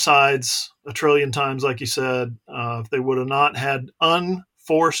jumped off sides a trillion times, like you said, if they would have not had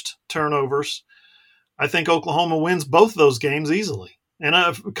unforced turnovers, I think Oklahoma wins both those games easily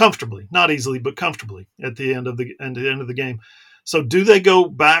and comfortably, not easily, but comfortably at the end of the game. So do they go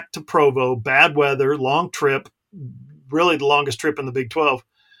back to Provo, bad weather, long trip, really the longest trip in the Big 12,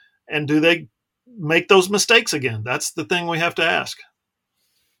 and do they make those mistakes again? That's the thing we have to ask.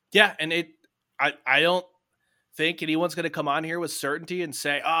 Yeah, and I don't think anyone's going to come on here with certainty and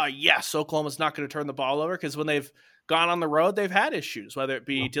say, yes, Oklahoma's not going to turn the ball over, because when they've gone on the road, they've had issues, whether it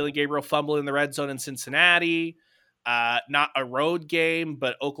be Dylan Gabriel fumbling in the red zone in Cincinnati, not a road game,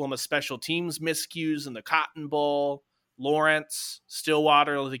 but Oklahoma special teams miscues in the Cotton Bowl, Lawrence,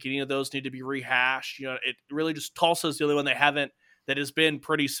 Stillwater. I don't think any of those need to be rehashed. It really just Tulsa's the only one that has been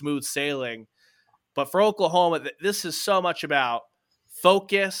pretty smooth sailing. But for Oklahoma, this is so much about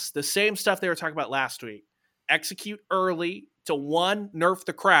focus, the same stuff they were talking about last week. Execute early, to nerf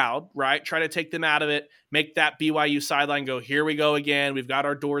the crowd, right? Try to take them out of it, make that BYU sideline go, here we go again. We've got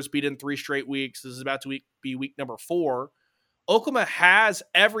our doors beat in 3 straight weeks. This is about to be week number 4. Oklahoma has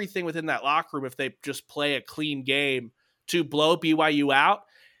everything within that locker room if they just play a clean game to blow BYU out.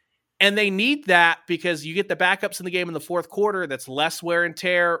 And they need that because you get the backups in the game in the fourth quarter. That's less wear and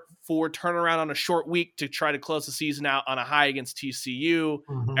tear for turnaround on a short week to try to close the season out on a high against TCU.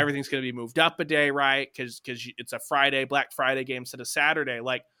 Mm-hmm. Everything's going to be moved up a day, right? Because it's a Friday, Black Friday game instead of Saturday.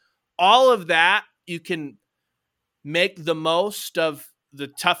 Like all of that, you can make the most of the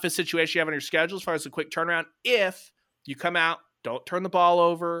toughest situation you have on your schedule as far as a quick turnaround. If you come out, don't turn the ball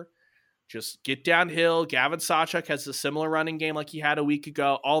over, just get downhill. Gavin Sawchuk has a similar running game like he had a week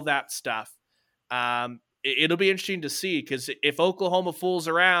ago, all that stuff. It'll be interesting to see because if Oklahoma fools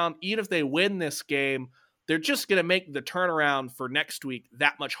around, even if they win this game, they're just going to make the turnaround for next week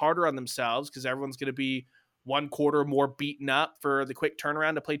that much harder on themselves because everyone's going to be one quarter more beaten up for the quick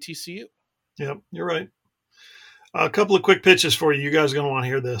turnaround to play TCU. Yep, you're right. A couple of quick pitches for you. You guys are going to want to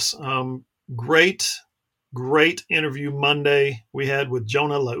hear this. Great interview Monday we had with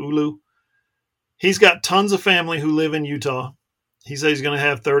Jonah Laulu. He's got tons of family who live in Utah. He said he's going to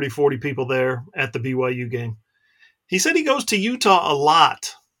have 30, 40 people there at the BYU game. He said he goes to Utah a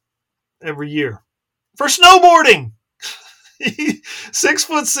lot every year for snowboarding.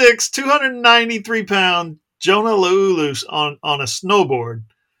 6'6", 293 pound Jonah Laulu on a snowboard.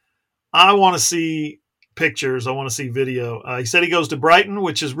 I want to see pictures. I want to see video. He said he goes to Brighton,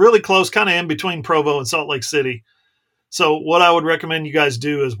 which is really close, kind of in between Provo and Salt Lake City. So what I would recommend you guys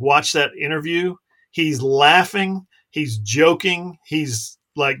do is watch that interview. He's laughing. He's joking. He's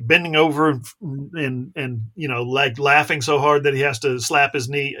like bending over and like laughing so hard that he has to slap his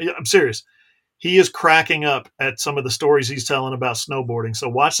knee. I'm serious. He is cracking up at some of the stories he's telling about snowboarding. So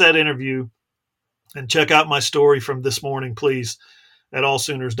watch that interview and check out my story from this morning, please, at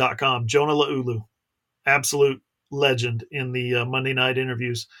AllSooners.com. Jonah Laulu, absolute legend in the Monday night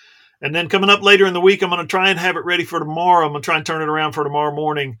interviews. And then coming up later in the week, I'm going to try and have it ready for tomorrow. I'm going to try and turn it around for tomorrow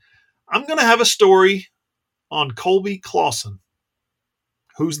morning. I'm going to have a story on Colby Clausen.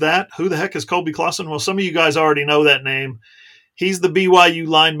 Who's that? Who the heck is Colby Clausen? Well, some of you guys already know that name. He's the BYU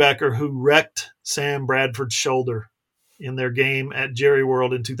linebacker who wrecked Sam Bradford's shoulder in their game at Jerry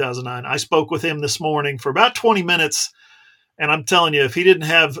World in 2009. I spoke with him this morning for about 20 minutes, and I'm telling you, if he didn't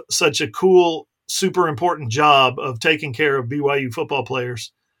have such a cool, super important job of taking care of BYU football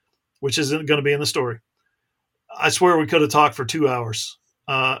players, which isn't going to be in the story, I swear we could have talked for 2 hours.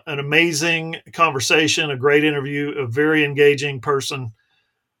 An amazing conversation, a great interview, a very engaging person.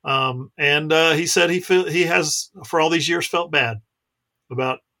 And he said he has, for all these years, felt bad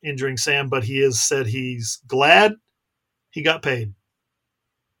about injuring Sam, but he has said he's glad he got paid.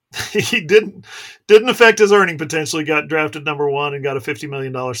 He didn't affect his earning potential. He got drafted number 1 and got a $50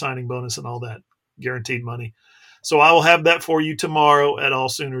 million signing bonus and all that guaranteed money. So I will have that for you tomorrow at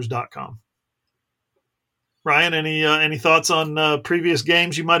allsooners.com. Ryan, any thoughts on previous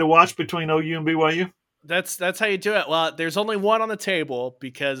games you might have watched between OU and BYU? That's how you do it. Well, there's only one on the table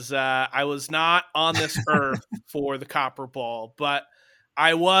because I was not on this earth for the Copper Bowl, but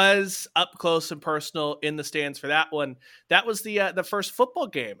I was up close and personal in the stands for that one. That was the first football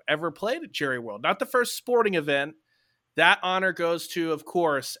game ever played at Jerry World, not the first sporting event. That honor goes to, of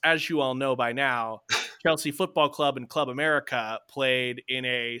course, as you all know by now, Chelsea Football Club and Club America played in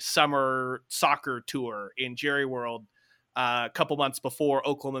a summer soccer tour in Jerry World a couple months before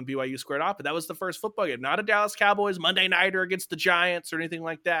Oklahoma and BYU squared off. But that was the first football game, not a Dallas Cowboys Monday nighter against the Giants or anything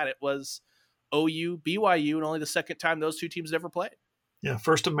like that. It was OU, BYU, and only the second time those two teams ever played. Yeah,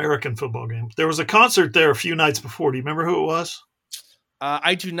 first American football game. There was a concert there a few nights before. Do you remember who it was?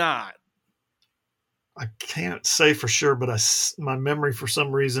 I do not. I can't say for sure, but my memory, for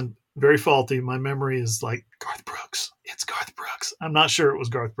some reason, very faulty. My memory is like Garth Brooks. It's Garth Brooks. I'm not sure it was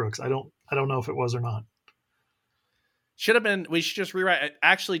Garth Brooks. I don't know if it was or not. Should have been. We should just rewrite it.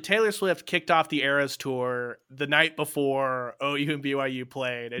 Actually, Taylor Swift kicked off the Eras tour the night before OU and BYU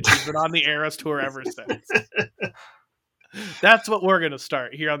played, and she's been on the Eras tour ever since. That's what we're going to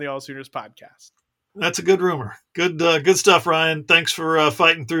start here on the AllSooners podcast. That's a good rumor. Good stuff, Ryan. Thanks for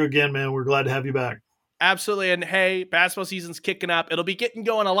fighting through again, man. We're glad to have you back. Absolutely. And hey, basketball season's kicking up. It'll be getting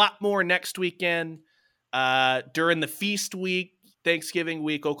going a lot more next weekend. During the feast week, Thanksgiving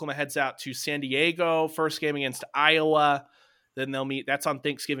week, Oklahoma heads out to San Diego. First game against Iowa. Then they'll meet. That's on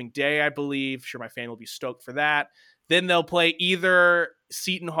Thanksgiving Day, I believe. Sure, my fan will be stoked for that. Then they'll play either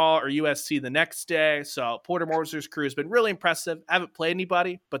Seton Hall or USC the next day. So Porter Moser's crew has been really impressive. I haven't played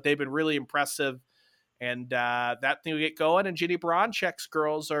anybody, but they've been really impressive. And that thing will get going. And Ginny Baranchek's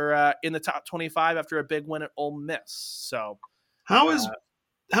girls are in the top 25 after a big win at Ole Miss. So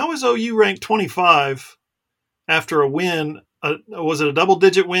How is OU ranked 25 after a win? Was it a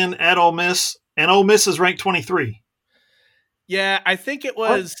double-digit win at Ole Miss? And Ole Miss is ranked 23. Yeah, I think it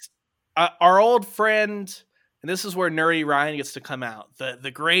was our old friend, and this is where nerdy Ryan gets to come out.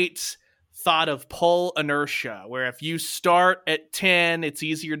 The great thought of pull inertia, where if you start at 10, it's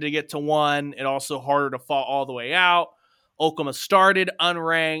easier to get to 1. It's also harder to fall all the way out. Oklahoma started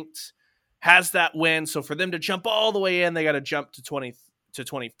unranked, has that win. So for them to jump all the way in, they got to jump to 20 to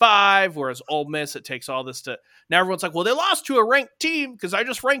 25. Whereas Ole Miss, it takes all this to now everyone's like, well, they lost to a ranked team because I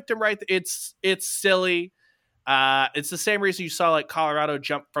just ranked them right. It's silly. It's the same reason you saw like Colorado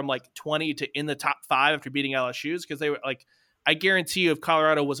jump from like 20 to in the top 5 after beating LSU's, because they were like, I guarantee you if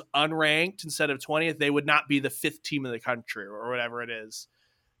Colorado was unranked instead of 20th, they would not be the 5th team in the country or whatever it is,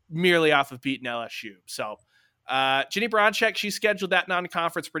 merely off of beating LSU. So Jenny Bronchek, she scheduled that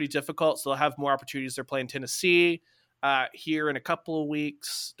non-conference pretty difficult, so they'll have more opportunities. They're playing Tennessee here in a couple of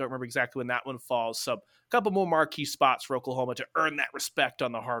weeks. Don't remember exactly when that one falls. So a couple more marquee spots for Oklahoma to earn that respect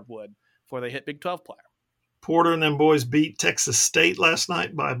on the hardwood before they hit Big 12 play. Porter and them boys beat Texas State last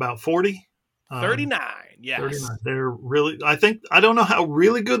night by about 40. 39, yes. 39. They're really, I don't know how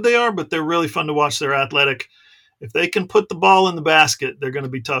really good they are, but they're really fun to watch. They're athletic. If they can put the ball in the basket, they're going to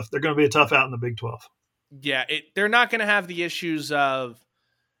be tough. They're going to be a tough out in the Big 12. Yeah, they're not going to have the issues of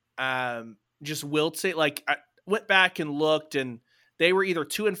just wilting. Like, I went back and looked, and they were either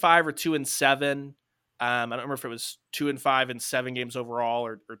 2-5 or 2-7. I don't remember if it was 2-5 in 7 games overall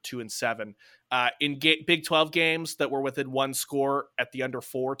or 2-7 in Big 12 games that were within 1 score at the under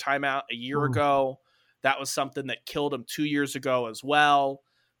 4 timeout a year ago. That was something that killed them 2 years ago as well.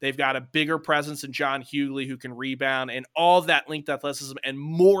 They've got a bigger presence in John Hughley who can rebound and all of that linked athleticism and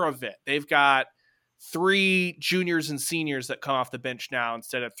more of it. They've got 3 juniors and seniors that come off the bench now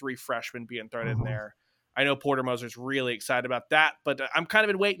instead of 3 freshmen being thrown in there. I know Porter Moser's really excited about that, but I'm kind of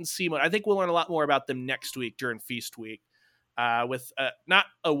in wait and see mode. I think we'll learn a lot more about them next week during Feast Week with not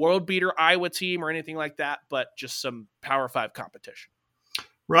a world beater Iowa team or anything like that, but just some Power 5 competition.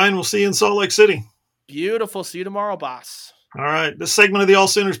 Ryan, we'll see you in Salt Lake City. Beautiful. See you tomorrow, boss. All right. This segment of the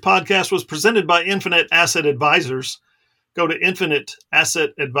AllSooners podcast was presented by Infinite Asset Advisors. Go to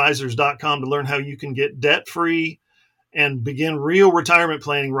infiniteassetadvisors.com to learn how you can get debt-free and begin real retirement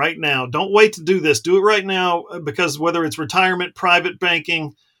planning right now. Don't wait to do this. Do it right now, because whether it's retirement, private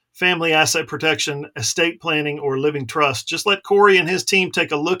banking, family asset protection, estate planning, or living trust, just let Corey and his team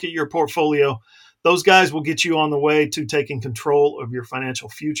take a look at your portfolio. Those guys will get you on the way to taking control of your financial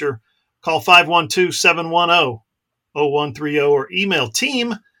future. Call 512-710-0130 or email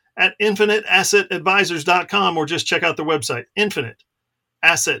team@infiniteassetadvisors.com or just check out their website,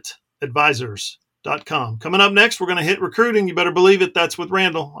 infiniteassetadvisors.com. Coming up next, we're going to hit recruiting. You better believe it. That's with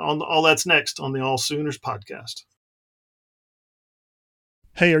Randall. All that's next on the AllSooners podcast.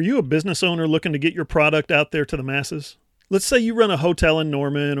 Hey, are you a business owner looking to get your product out there to the masses? Let's say you run a hotel in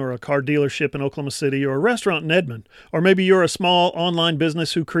Norman or a car dealership in Oklahoma City or a restaurant in Edmond, or maybe you're a small online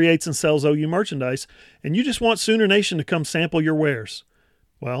business who creates and sells OU merchandise and you just want Sooner Nation to come sample your wares.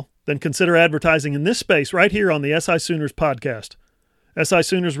 Well, then consider advertising in this space right here on the SI Sooners podcast. SI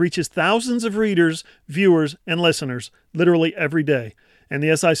Sooners reaches thousands of readers, viewers, and listeners literally every day, and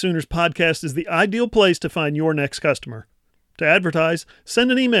the SI Sooners podcast is the ideal place to find your next customer. To advertise,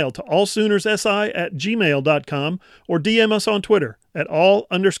 send an email to allsoonersi@gmail.com or DM us on Twitter at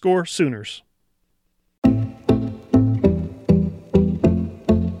 @all_Sooners.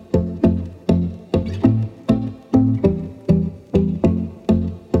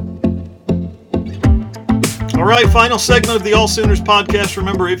 All right, final segment of the AllSooners podcast.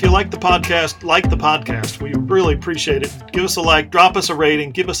 Remember, if you like the podcast. We really appreciate it. Give us a like, drop us a rating,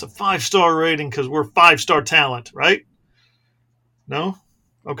 give us a 5-star rating because we're 5-star talent, right? No?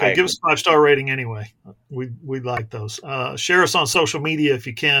 Okay, give us a 5-star rating anyway. We like those. Share us on social media if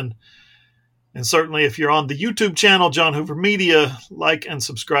you can. And certainly if you're on the YouTube channel, John Hoover Media, like and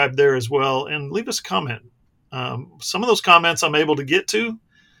subscribe there as well. And leave us a comment. Some of those comments I'm able to get to.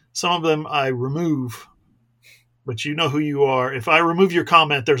 Some of them I remove. But you know who you are. If I remove your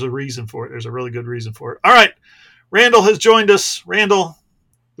comment, there's a reason for it. There's a really good reason for it. All right. Randall has joined us. Randall,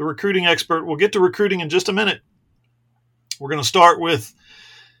 the recruiting expert. We'll get to recruiting in just a minute. We're going to start with,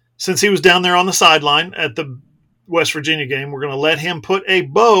 since he was down there on the sideline at the West Virginia game, we're going to let him put a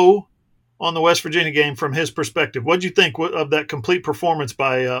bow on the West Virginia game from his perspective. What did you think of that complete performance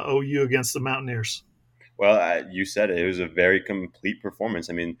by OU against the Mountaineers? Well, you said it. It was a very complete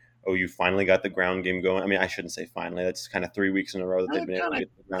performance. I mean, OU finally got the ground game going. I mean, I shouldn't say finally. That's kind of 3 weeks in a row that they've been able to get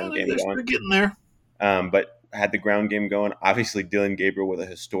the ground game going. They're getting there. But had the ground game going. Obviously, Dylan Gabriel with a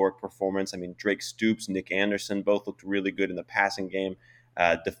historic performance. I mean, Drake Stoops, Nick Anderson both looked really good in the passing game.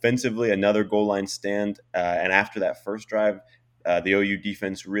 Defensively, another goal line stand. And after that first drive, the OU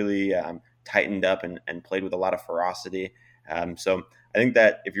defense really tightened up and played with a lot of ferocity. So I think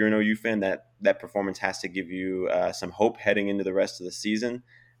that if you're an OU fan, that performance has to give you some hope heading into the rest of the season.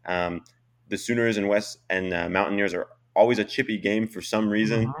 The Sooners and Mountaineers are always a chippy game for some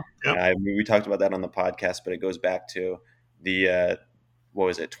reason. Yep. We talked about that on the podcast, but it goes back to the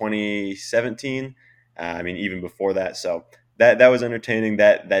 2017? Even before that. So that was entertaining.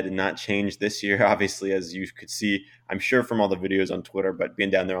 That did not change this year, obviously, as you could see, I'm sure from all the videos on Twitter. But being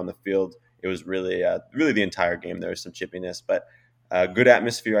down there on the field, it was really the entire game. There was some chippiness, but good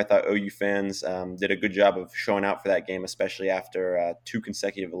atmosphere. I thought OU fans did a good job of showing out for that game, especially after 2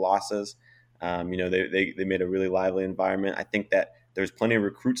 consecutive losses. They made a really lively environment. I think that there's plenty of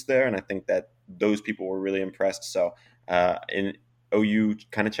recruits there, and I think that those people were really impressed. So, OU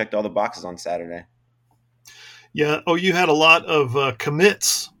kind of checked all the boxes on Saturday. Yeah, OU had a lot of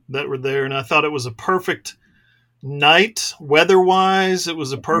commits that were there, and I thought it was a perfect night weather-wise. It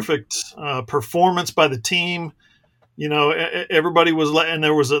was a perfect performance by the team. Everybody was, and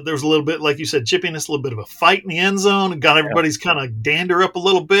there was a little bit, like you said, chippiness, a little bit of a fight in the end zone, and got everybody's kind of dander up a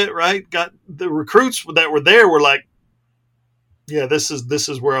little bit, right? Got the recruits that were there were like, yeah, this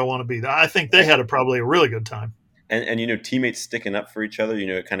is where I want to be. I think they had probably a really good time. And teammates sticking up for each other,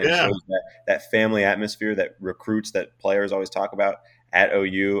 it kind of shows that family atmosphere that recruits, that players always talk about at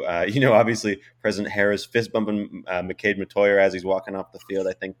OU. Obviously President Harris fist bumping McCade Matoyer as he's walking off the field.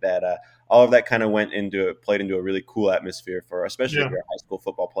 I think that all of that kind of played into a really cool atmosphere for, especially if you're a high school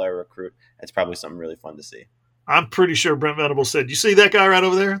football player recruit. It's probably something really fun to see. I'm pretty sure Brent Venables said, "You see that guy right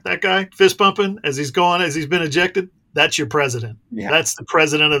over there? That guy fist bumping as he's been ejected? That's your president. Yeah. That's the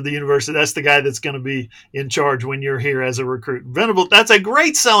president of the university. That's the guy that's going to be in charge when you're here as a recruit." Venables, that's a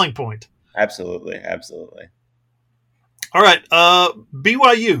great selling point. Absolutely. All right,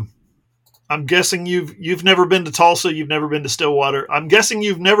 BYU. I'm guessing you've never been to Tulsa. You've never been to Stillwater. I'm guessing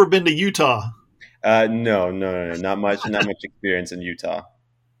you've never been to Utah. No, not much experience in Utah.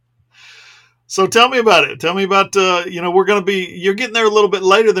 So tell me about it. Tell me about, you're getting there a little bit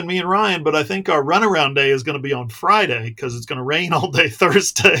later than me and Ryan, but I think our runaround day is going to be on Friday because it's going to rain all day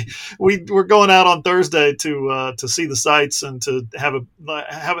Thursday. We're going out on Thursday to see the sights and to have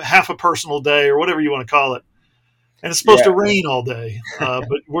a half a personal day or whatever you want to call it. And it's supposed to rain all day,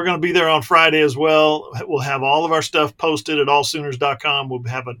 but we're going to be there on Friday as well. We'll have all of our stuff posted at allsooners.com. We'll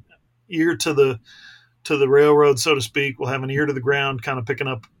have an ear to the railroad, so to speak. We'll have an ear to the ground, kind of picking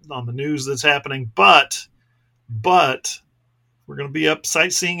up on the news that's happening. But we're going to be up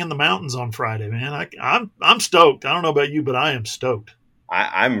sightseeing in the mountains on Friday, man. I'm stoked. I don't know about you, but I am stoked.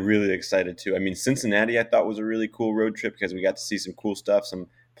 I'm really excited too. I mean, Cincinnati I thought was a really cool road trip because we got to see some cool stuff, some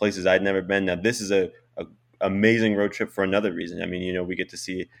places I'd never been. Now this is a amazing road trip for another reason. I mean, we get to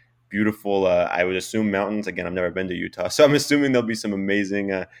see beautiful, I would assume, mountains. Again, I've never been to Utah, so I'm assuming there'll be some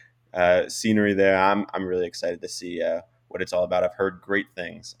amazing scenery there. I'm really excited to see what it's all about. I've heard great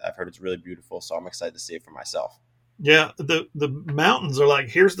things. I've heard it's really beautiful, so I'm excited to see it for myself. Yeah, the mountains are like,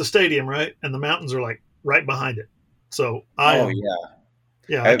 here's the stadium, right? And the mountains are like right behind it. So I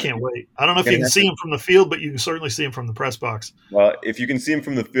can't wait. I don't know if you can see them from the field, but you can certainly see them from the press box. Well, if you can see them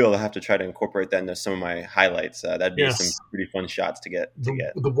from the field, I'll have to try to incorporate that into some of my highlights. That'd be some pretty fun shots to get.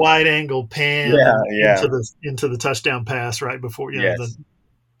 The wide angle pan into the touchdown pass right before the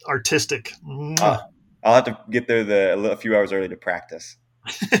artistic. I'll have to get there a few hours early to practice.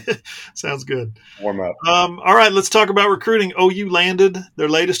 Sounds good. Warm up. All right, let's talk about recruiting. OU landed their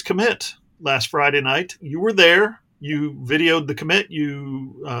latest commit last Friday night. You were there. You videoed the commit.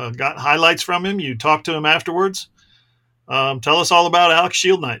 You got highlights from him. You talked to him afterwards. Tell us all about Alex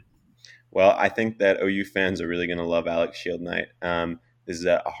Shield Knight. Well, I think that OU fans are really going to love Alex Shield Knight. This is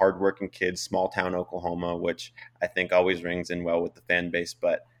a hardworking kid, small town Oklahoma, which I think always rings in well with the fan base,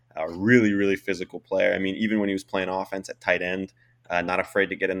 but a really, really physical player. I mean, even when he was playing offense at tight end, not afraid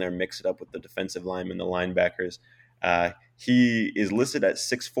to get in there, mix it up with the defensive linemen, the linebackers. He is listed at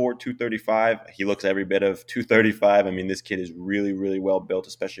 6'4", 235. He looks every bit of 235. I mean, this kid is really, really well built,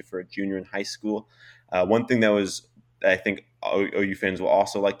 especially for a junior in high school. One thing that I think OU fans will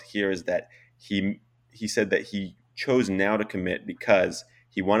also like to hear is that he said that he chose now to commit because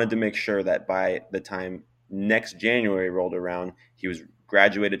he wanted to make sure that by the time next January rolled around, he was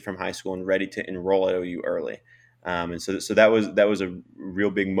graduated from high school and ready to enroll at OU early. And so that was a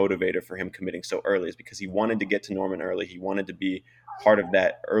real big motivator for him committing so early, is because he wanted to get to Norman early. He wanted to be part of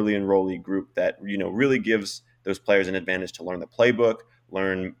that early enrollee group that really gives those players an advantage to learn the playbook,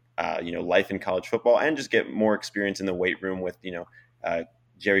 learn life in college football and just get more experience in the weight room with,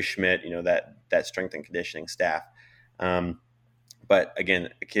 Jerry Schmidt, that strength and conditioning staff. But again,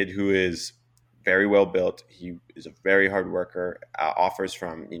 a kid who is very well built. He is a very hard worker, offers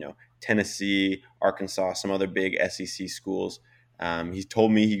from, Tennessee, Arkansas, some other big SEC schools. He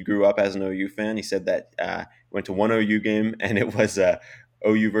told me he grew up as an OU fan. He said that went to one OU game, and it was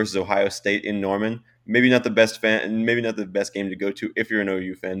OU versus Ohio State in Norman. Maybe not the best game to go to if you're an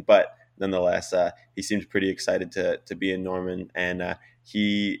OU fan, but nonetheless, he seems pretty excited to be in Norman. And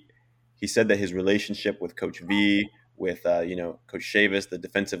he said that his relationship with Coach V, with Coach Chavis, the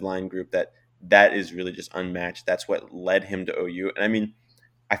defensive line group, that is really just unmatched. That's what led him to OU. And I mean,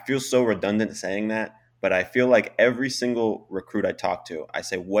 I feel so redundant saying that, but I feel like every single recruit I talk to, I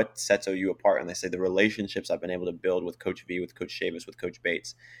say, what sets OU apart? And they say the relationships I've been able to build with Coach V, with Coach Chavis, with Coach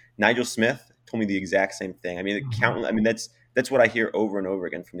Bates. Nigel Smith told me the exact same thing. I mean, that's what I hear over and over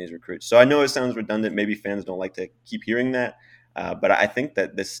again from these recruits. So I know it sounds redundant. Maybe fans don't like to keep hearing that. But I think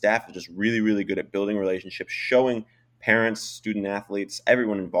that this staff is just really, really good at building relationships, showing parents, student athletes,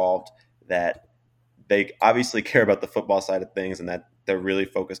 everyone involved that they obviously care about the football side of things and that they're really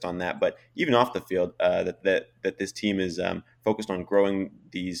focused on that. But even off the field, that this team is focused on growing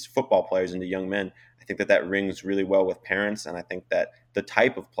these football players into young men. I think that rings really well with parents. And I think that the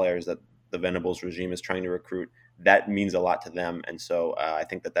type of players that the Venables regime is trying to recruit, that means a lot to them. And so I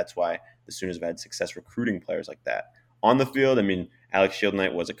think that's why the Sooners have had success recruiting players like that. On the field, I mean, Alex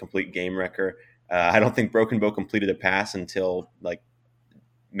Shieldknight was a complete game wrecker. I don't think Broken Bow completed a pass until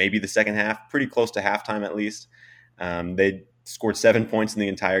maybe the second half, pretty close to halftime at least. They scored 7 points in the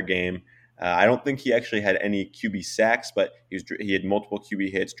entire game. I don't think he actually had any QB sacks, but he had multiple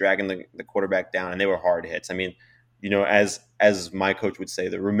QB hits, dragging the quarterback down, and they were hard hits. I mean, as my coach would say,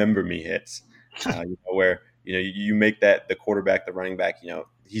 the remember me hits, where you make that the quarterback, the running back,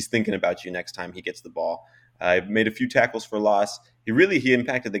 he's thinking about you next time he gets the ball. Made a few tackles for loss. He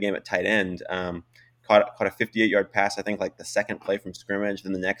impacted the game at tight end. Caught a 58-yard pass, I think, like the second play from scrimmage.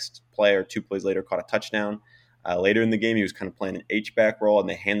 Then the next play or two plays later, caught a touchdown. Later in the game, he was kind of playing an H-back role, and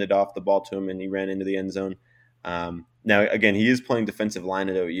they handed off the ball to him, and he ran into the end zone. Now, again, he is playing defensive line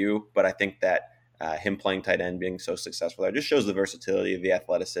at OU, but I think that him playing tight end, being so successful there, just shows the versatility, the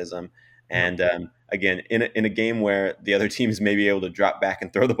athleticism. And again, in a game where the other teams may be able to drop back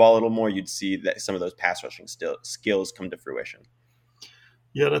and throw the ball a little more, you'd see that some of those pass rushing skills come to fruition.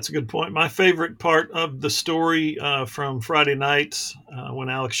 Yeah, that's a good point. My favorite part of the story from Friday night when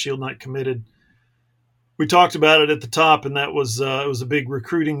Alex Shieldknight committed, we talked about it at the top, and that was it was a big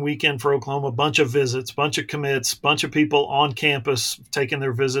recruiting weekend for Oklahoma. Bunch of visits, bunch of commits, bunch of people on campus taking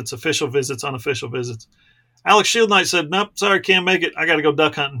their visits, official visits, unofficial visits. Alex Shieldknight said, "Nope, sorry, can't make it. I got to go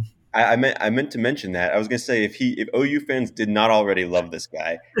duck hunting." I meant to mention that. I was going to say if OU fans did not already love this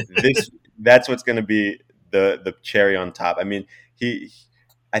guy, that's what's going to be the cherry on top. I mean,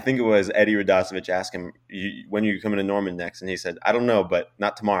 I think it was Eddie Radosevich asked him, when are you coming to Norman next? And he said, I don't know, but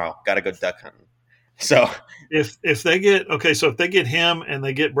not tomorrow. Got to go duck hunting. So if they get him and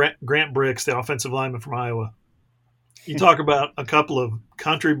they get Grant Bricks, the offensive lineman from Iowa, you talk about a couple of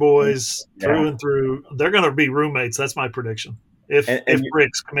country boys through and through. They're going to be roommates. That's my prediction. If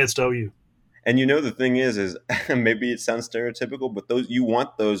Bricks commits to OU. And the thing is maybe it sounds stereotypical, but you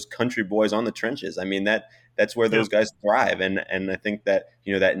want those country boys on the trenches. I mean, that's where those guys thrive. And I think that,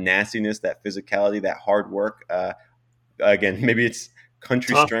 that nastiness, that physicality, that hard work, again, maybe it's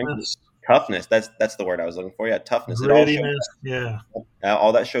country toughness. That's the word I was looking for. Yeah. Toughness. Grittiness.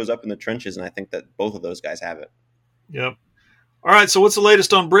 All that shows up in the trenches. And I think that both of those guys have it. Yep. All right. So what's the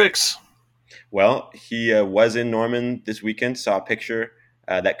latest on Bricks? Well, he was in Norman this weekend. Saw a picture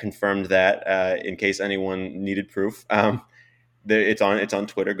that confirmed that. In case anyone needed proof, it's on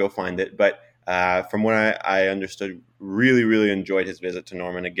Twitter. Go find it. But from what I understood, really, really enjoyed his visit to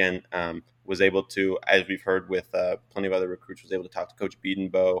Norman. Again, was able to, as we've heard with plenty of other recruits, was able to talk to Coach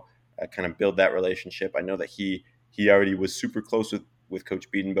Biedenbow, kind of build that relationship. I know that he already was super close with Coach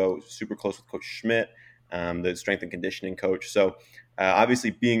Biedenbow, super close with Coach Schmidt, the strength and conditioning coach. So obviously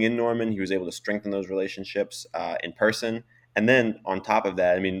being in Norman, he was able to strengthen those relationships in person. And then on top of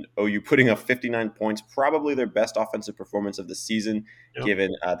that, I mean, OU putting up 59 points, probably their best offensive performance of the season,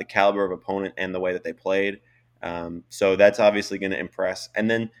 given the caliber of opponent and the way that they played. So that's obviously going to impress.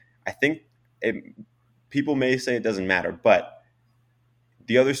 And then I think people may say it doesn't matter, but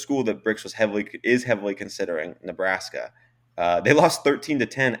the other school that Bricks is heavily considering, Nebraska, they lost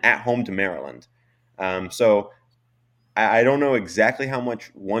 13-10 at home to Maryland. So I don't know exactly how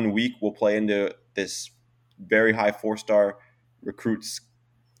much 1 week will play into this very high 4-star recruit's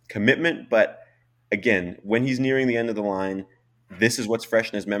commitment. But again, when he's nearing the end of the line, this is what's fresh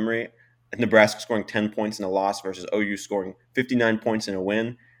in his memory. Nebraska scoring 10 points in a loss versus OU scoring 59 points in a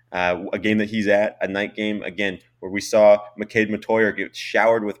win. A game that he's at, a night game, again, where we saw McCade Matoyer get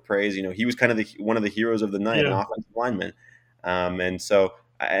showered with praise. He was kind of one of the heroes of the night, an offensive lineman.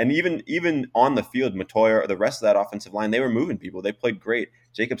 And even on the field, Matoyer, the rest of that offensive line, they were moving people. They played great.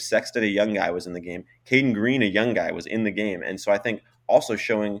 Jacob Sexton, a young guy, was in the game. Caden Green, a young guy, was in the game. And so I think also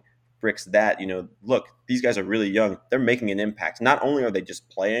showing Bricks that, look, these guys are really young. They're making an impact. Not only are they just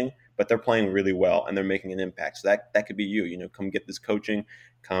playing, but they're playing really well and they're making an impact. So that could be you. Come get this coaching.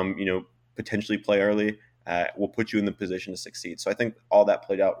 Come, potentially play early. We'll put you in the position to succeed. So I think all that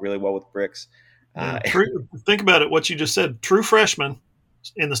played out really well with Bricks. Think about it, what you just said. True freshman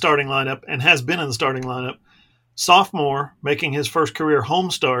in the starting lineup and has been in the starting lineup. Sophomore making his first career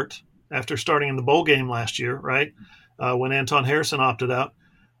home start after starting in the bowl game last year, right? When Anton Harrison opted out.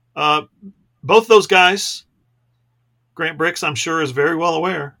 Both those guys, Grant Bricks, I'm sure, is very well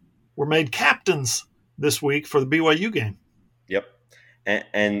aware, were made captains this week for the BYU game. Yep.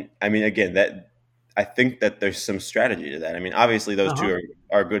 And I mean, again, I think that there's some strategy to that. I mean, obviously those two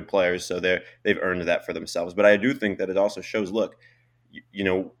are good players, so they've earned that for themselves. But I do think that it also shows, look, you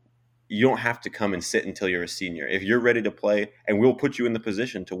don't have to come and sit until you're a senior. If you're ready to play, and we'll put you in the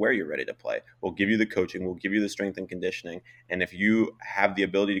position to where you're ready to play. We'll give you the coaching. We'll give you the strength and conditioning. And if you have the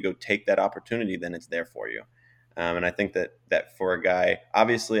ability to go take that opportunity, then it's there for you. And I think that for a guy,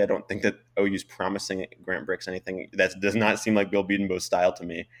 obviously, I don't think that OU's promising Grant Bricks anything. That does not seem like Bill Bedenbaugh's style to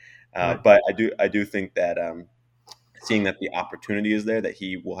me. But I do think that seeing that the opportunity is there, that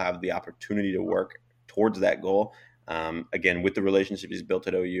he will have the opportunity to work towards that goal. Again, with the relationship he's built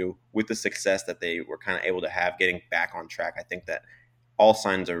at OU, with the success that they were kind of able to have getting back on track, I think that all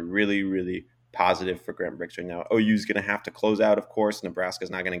signs are really, really positive for Grant Bricks right now. OU's going to have to close out, of course.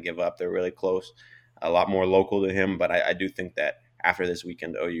 Nebraska's not going to give up. They're really close, a lot more local to him. But I do think that after this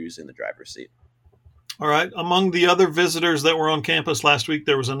weekend, OU's in the driver's seat. All right. Among the other visitors that were on campus last week,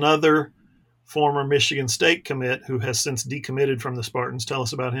 there was another former Michigan State commit who has since decommitted from the Spartans. Tell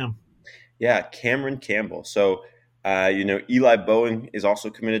us about him. Yeah, Cameron Campbell. So, Eli Bowen is also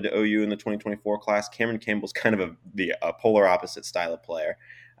committed to OU in the 2024 class. Cameron Campbell's kind of a polar opposite style of player.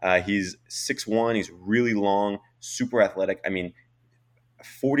 He's 6'1". He's really long, super athletic. I mean,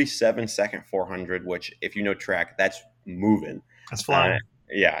 47 second 400, which if you know track, that's moving. That's flying.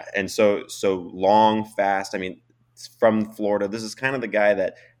 Yeah, and so long, fast. I mean, from Florida. This is kind of the guy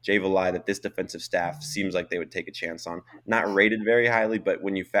that Jay Valai, that this defensive staff seems like they would take a chance on. Not rated very highly, but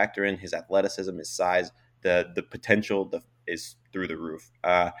when you factor in his athleticism, his size, the potential is through the roof.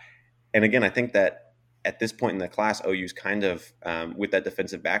 And again, I think that at this point in the class, OU's kind of, with that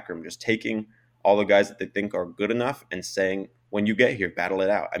defensive backroom, just taking all the guys that they think are good enough and saying, when you get here, battle it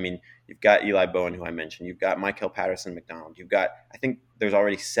out. I mean, you've got Eli Bowen, who I mentioned. You've got Michael Patterson McDonald. You've got, I think there's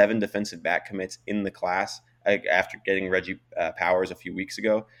already 7 defensive back commits in the class after getting Reggie Powers a few weeks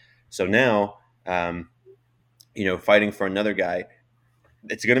ago. So now, fighting for another guy,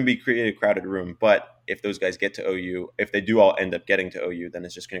 it's going to be create a crowded room. But if those guys get to OU, if they do all end up getting to OU, then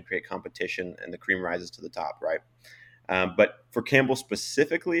it's just going to create competition and the cream rises to the top, right? But for Campbell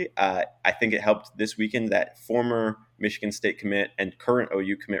specifically, I think it helped this weekend that former Michigan State commit and current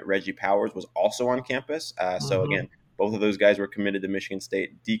OU commit Reggie Powers was also on campus. So again, both of those guys were committed to Michigan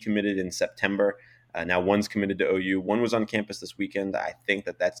State, decommitted in September. Now one's committed to OU. One was on campus this weekend. I think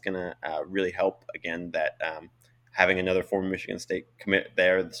that's going to really help, again, that having another former Michigan State commit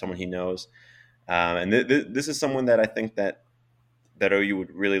there, someone he knows. And this is someone that I think that OU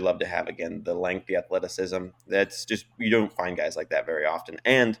would really love to have. Again, the length, the athleticism. That's just, you don't find guys like that very often.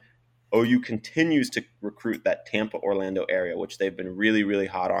 And OU continues to recruit that Tampa, Orlando area, which they've been really, really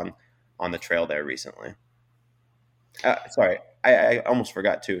hot on the trail there recently. Sorry, I almost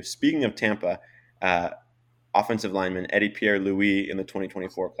forgot too. Speaking of Tampa, offensive lineman Eddie Pierre-Louis in the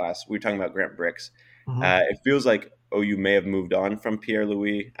 2024 class. We were talking about Grant Bricks. It feels like OU may have moved on from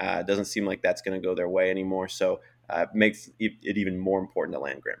Pierre-Louis. It doesn't seem like that's going to go their way anymore. So makes it even more important to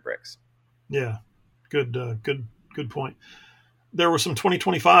land Grant Bricks. Yeah, good point. There were some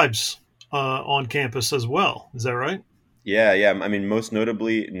 2025s on campus as well. Is that right? Yeah. I mean, most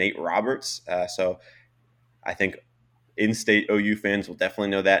notably Nate Roberts. So I think in-state OU fans will definitely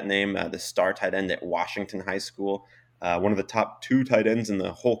know that name. The star tight end at Washington High School. One of the top 2 tight ends in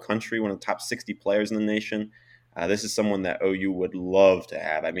the whole country, one of the top 60 players in the nation. This is someone that OU would love to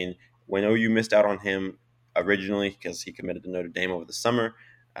have. I mean, when OU missed out on him originally because he committed to Notre Dame over the summer,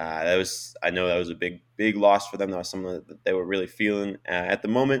 I know that was a big loss for them. That was something that they were really feeling. At the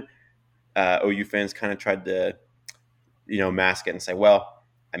moment, OU fans kind of tried to, mask it and say, well,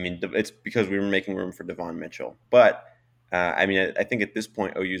 I mean, it's because we were making room for Devon Mitchell. But I think at this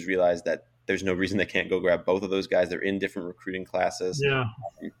point, OU's realized that there's no reason they can't go grab both of those guys. They're in different recruiting classes. Yeah.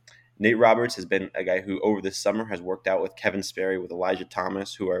 Nate Roberts has been a guy who over this summer has worked out with Kevin Sperry, with Elijah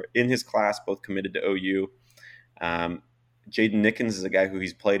Thomas, who are in his class, both committed to OU. Jaden Nickens is a guy who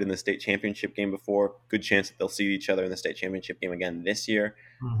he's played in the state championship game before. Good chance that they'll see each other in the state championship game again this year.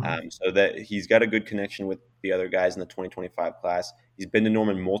 So that he's got a good connection with the other guys in the 2025 class. He's been to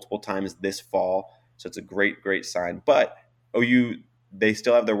Norman multiple times this fall, so it's a great, great sign. But OU, they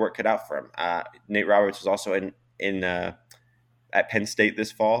still have their work cut out for him. Nate Roberts was also at Penn State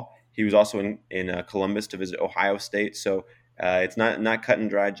this fall. He was also in Columbus to visit Ohio State. So it's not cut and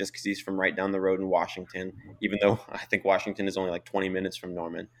dry just because he's from right down the road in Washington, even though I think Washington is only like 20 minutes from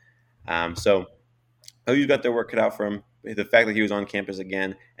Norman. So OU's got their work cut out for him. The fact that he was on campus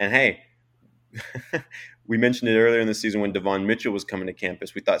again. And hey, we mentioned it earlier in the season when Devon Mitchell was coming to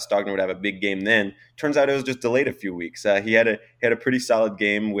campus. We thought Stogner would have a big game then. Turns out it was just delayed a few weeks. He had a pretty solid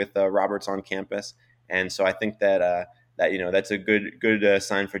game with Roberts on campus. And so I think that that's a good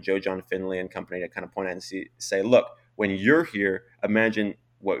sign for Joe John Finley and company to kind of point out and say, look, when you're here, imagine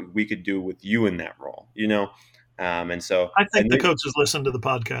what we could do with you in that role, And so I think the coaches listen to the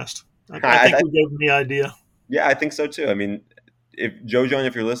podcast. I think we gave them the idea. Yeah, I think so too. I mean, if Joe John,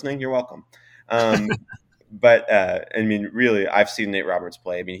 if you're listening, you're welcome. But really, I've seen Nate Roberts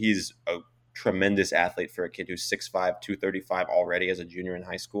play. I mean, he's a tremendous athlete for a kid who's 6'5", 235 already as a junior in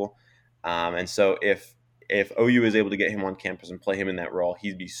high school. And so if OU is able to get him on campus and play him in that role,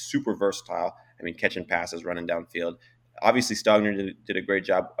 he'd be super versatile. I mean, catching passes, running downfield. Obviously, Stogner did a great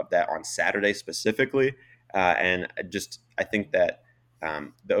job of that on Saturday specifically. And I think that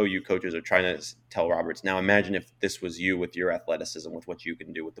the OU coaches are trying to tell Roberts, now imagine if this was you with your athleticism, with what you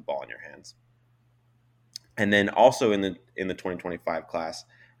can do with the ball in your hands. And then also in the 2025 class,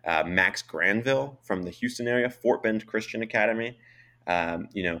 Max Granville from the Houston area, Fort Bend Christian Academy.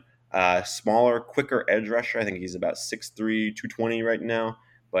 Smaller, quicker edge rusher. I think he's about 6'3", 220 right now.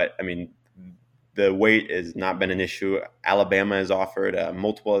 But, I mean, the weight has not been an issue. Alabama has offered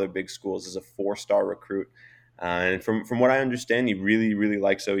multiple other big schools as a 4-star recruit. And from what I understand, he really, really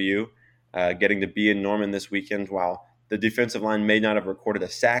likes OU. Getting to be in Norman this weekend, while the defensive line may not have recorded a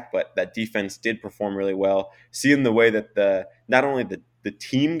sack, but that defense did perform really well. Seeing the way that not only the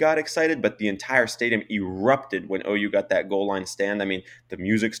team got excited, but the entire stadium erupted when OU got that goal line stand. I mean, the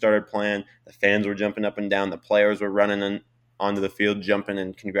music started playing, the fans were jumping up and down, the players were running onto the field, jumping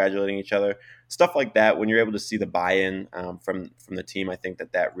and congratulating each other. Stuff like that, when you're able to see the buy-in from the team, I think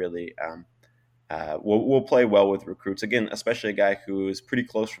that really will play well with recruits. Again, especially a guy who is pretty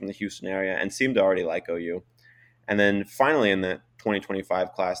close from the Houston area and seemed to already like OU. And then finally in the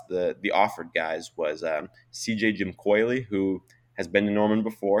 2025 class, the offered guys was CJ Jim Coyley, who has been to Norman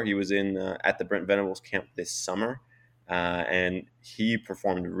before. He was at the Brent Venables camp this summer, and he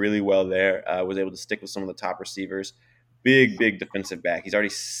performed really well there. Was able to stick with some of the top receivers. Big defensive back. He's already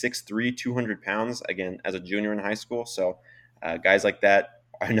 6'3", 200 pounds, again, as a junior in high school. So guys like that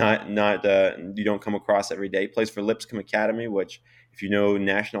are not you don't come across every day. He plays for Lipscomb Academy, which, if you know,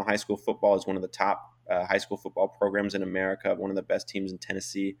 national high school football is one of the top high school football programs in America, one of the best teams in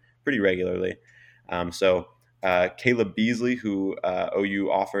Tennessee pretty regularly. Caleb Beasley, who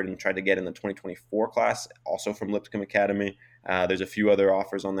OU offered and tried to get in the 2024 class, also from Lipscomb Academy. There's a few other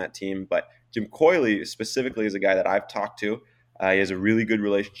offers on that team, but Jim Coyley specifically is a guy that I've talked to. He has a really good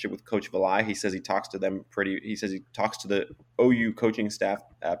relationship with Coach Valai. He says he talks to the OU coaching staff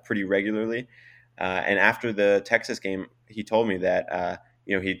pretty regularly. And after the Texas game, he told me that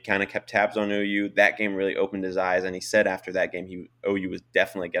he'd kind of kept tabs on OU. That game really opened his eyes, and he said after that game, OU was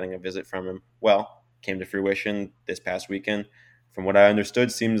definitely getting a visit from him. Well, came to fruition this past weekend. From what I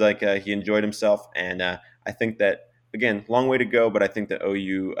understood, seems like he enjoyed himself, and I think that, again, long way to go, but I think that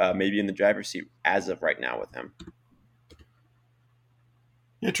OU may be in the driver's seat as of right now with him.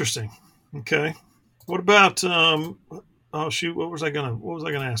 Interesting. Okay. What about what was I gonna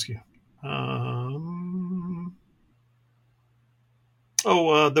ask you?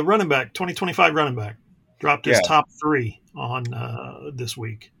 The running back, 2025 running back, dropped his top 3 on this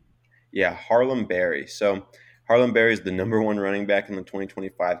week. Yeah, Harlem Berry. So Harlem Berry is the number 1 running back in the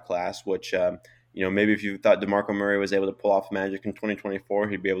 2025 class, which maybe if you thought DeMarco Murray was able to pull off magic in 2024,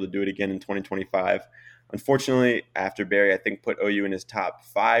 he'd be able to do it again in 2025. Unfortunately, after Berry, I think, put OU in his top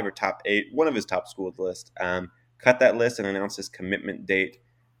 5 or top 8, one of his top schools list, cut that list and announced his commitment date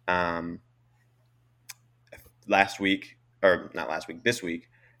this week.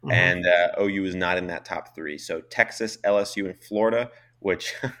 Mm-hmm. And OU is not in that top 3. So Texas, LSU, and Florida,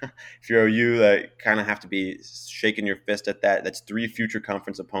 which if you're OU, kind of have to be shaking your fist at that. That's 3 future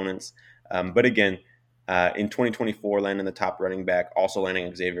conference opponents. But again, In 2024, landing the top running back, also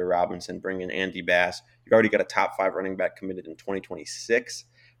landing Xavier Robinson, bringing in Andy Bass. You've already got a top 5 running back committed in 2026.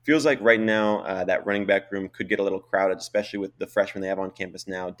 Feels like right now that running back room could get a little crowded, especially with the freshmen they have on campus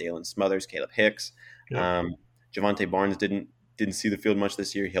now, Dalen Smothers, Caleb Hicks. Yeah. Javante Barnes didn't see the field much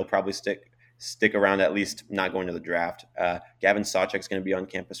this year. He'll probably stick around, at least not going to the draft. Gavin Sawchuk's going to be on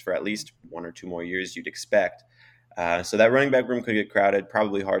campus for at least 1 or 2 more years, you'd expect. So that running back room could get crowded,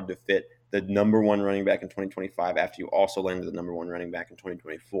 probably hard to fit the number 1 running back in 2025 after you also landed the number 1 running back in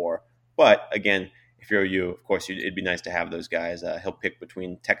 2024. But again, if you're OU, of course, it'd be nice to have those guys. He'll pick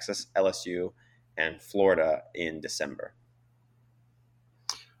between Texas, LSU, and Florida in December.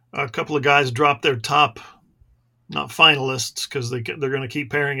 A couple of guys dropped their top, not finalists, because they're going to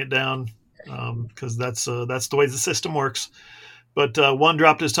keep paring it down because that's the way the system works. But one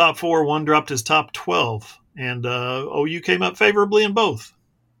dropped his top 4, one dropped his top 12, and OU came up favorably in both.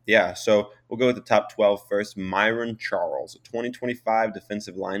 Yeah, so we'll go with the top 12 first. Myron Charles, a 2025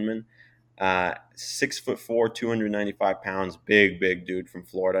 defensive lineman, 6'4", 295 pounds, big dude from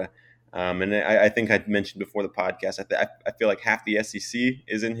Florida. And I think I mentioned before the podcast, I feel like half the SEC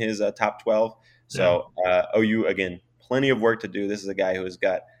is in his top 12. So OU, again, plenty of work to do. This is a guy who has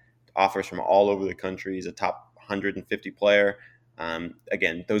got offers from all over the country. He's a top 150 player.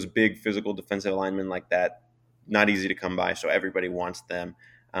 Again, those big physical defensive linemen like that, not easy to come by, so everybody wants them.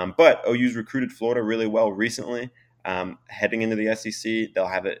 But OU's recruited Florida really well recently. Heading into the SEC, they'll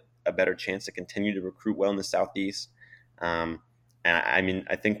have a better chance to continue to recruit well in the Southeast. And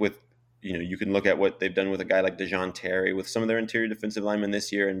I think with, you can look at what they've done with a guy like DeJoun Terry, with some of their interior defensive linemen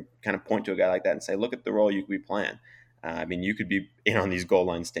this year, and kind of point to a guy like that and say, look at the role you could be playing. You could be in on these goal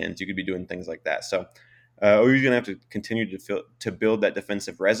line stands. You could be doing things like that. So OU's going to have to continue to build that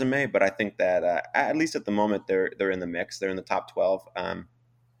defensive resume. But I think that at least at the moment, they're in the mix. They're in the top 12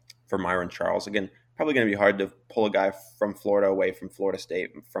 for Myron Charles. Again, probably going to be hard to pull a guy from Florida away from Florida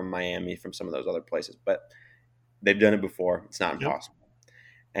State, from Miami, from some of those other places. But they've done it before. It's not impossible.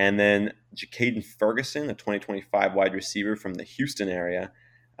 And then Jacaden Ferguson, a 2025 wide receiver from the Houston area,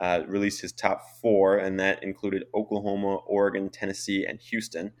 released his top 4, and that included Oklahoma, Oregon, Tennessee, and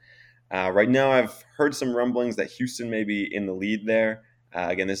Houston. Right now, I've heard some rumblings that Houston may be in the lead there.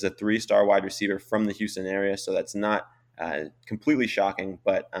 Again, this is a 3-star wide receiver from the Houston area, so that's not completely shocking.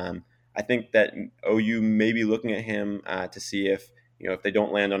 But I think that OU may be looking at him to see if they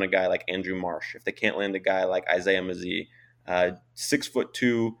don't land on a guy like Andrew Marsh, if they can't land a guy like Isaiah Mazie,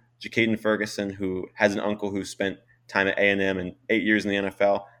 6'2", Jacaden Ferguson, who has an uncle who spent time at A&M and 8 years in the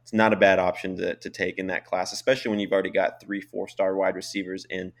NFL. It's not a bad option to take in that class, especially when you've already got 3 4-star wide receivers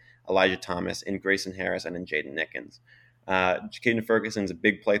in Elijah Thomas, in Grayson Harris, and in Jaden Nickens. Jacaden Ferguson's a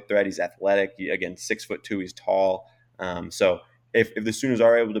big play threat. He's athletic. Again, 6'2", he's tall. So if the Sooners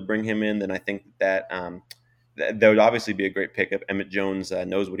are able to bring him in, then I think that that would obviously be a great pickup. Emmett Jones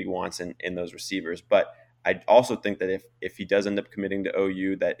knows what he wants in those receivers. But I also think that if he does end up committing to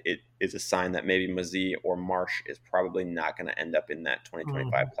OU, that it is a sign that maybe Mazie or Marsh is probably not going to end up in that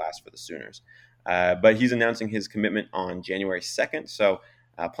 2025 class for the Sooners. But he's announcing his commitment on January 2nd, so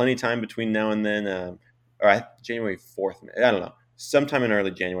plenty of time between now and then, or January 4th. I don't know, sometime in early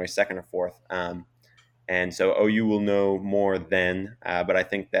January, 2nd or 4th. And so OU will know more then. But I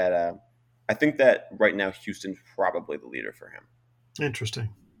think that right now Houston's probably the leader for him. Interesting.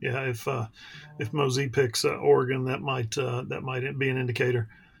 Yeah, if Mosey picks Oregon, that might be an indicator.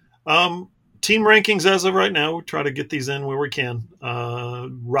 Team rankings as of right now, we try to get these in where we can.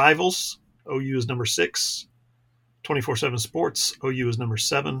 Rivals, OU is number 6. 24/7 Sports, OU is number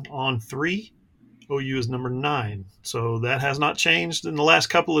 7. On 3, OU is number 9. So that has not changed in the last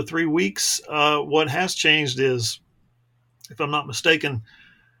couple of 3 weeks. What has changed is, if I'm not mistaken,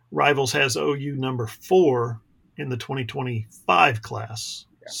 Rivals has OU number 4 in the 2025 class.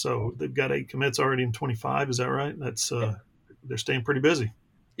 So they've got 8 commits already in 25. Is that right? That's they're staying pretty busy.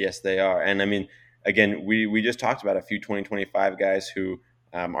 Yes, they are. And I mean, again, we just talked about a few 2025 guys who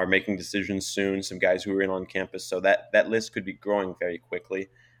are making decisions soon, some guys who are in on campus. So that list could be growing very quickly.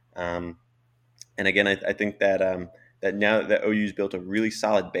 And again, I think that that now that OU's built a really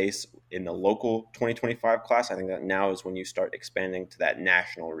solid base in the local 2025 class, I think that now is when you start expanding to that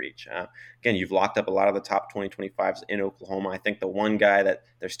national reach. Again, you've locked up a lot of the top 2025s in Oklahoma. I think the one guy that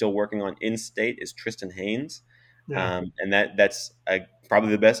they're still working on in-state is Tristan Haynes. Yeah. And that's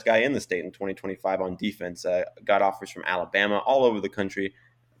probably the best guy in the state in 2025 on defense. Got offers from Alabama, all over the country.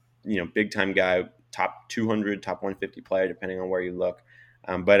 Big-time guy, top 200, top 150 player, depending on where you look.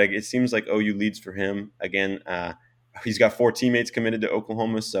 But it seems like OU leads for him. Again, he's got 4 teammates committed to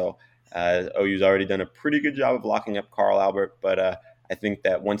Oklahoma, so OU's already done a pretty good job of locking up Carl Albert. But I think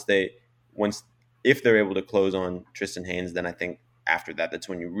that once if they're able to close on Tristan Haynes, then I think after that, that's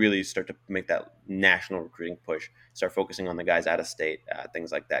when you really start to make that national recruiting push, start focusing on the guys out of state,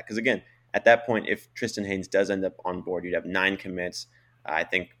 things like that. Because again, at that point, if Tristan Haynes does end up on board, you'd have 9 commits. I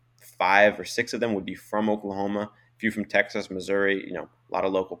think 5 or 6 of them would be from Oklahoma, a few from Texas, Missouri, a lot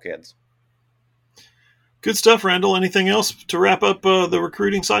of local kids. Good stuff, Randall. Anything else to wrap up the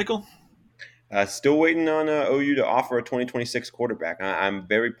recruiting cycle? Still waiting on OU to offer a 2026 quarterback. I'm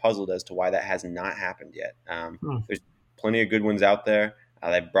very puzzled as to why that has not happened yet. There's plenty of good ones out there.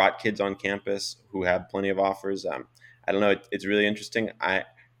 They brought kids on campus who have plenty of offers. I don't know. It's really interesting.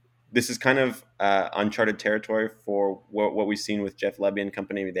 This is kind of uncharted territory for what we've seen with Jeff Lebby and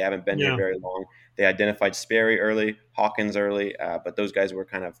company. They haven't been here very long. They identified Sperry early, Hawkins early, but those guys were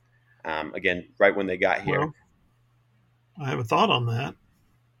kind of, again, right when they got here. Well, I have a thought on that.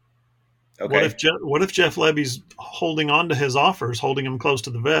 Okay. What if Jeff Lebby's holding on to his offers, holding him close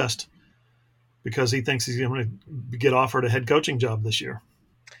to the vest, because he thinks he's going to get offered a head coaching job this year?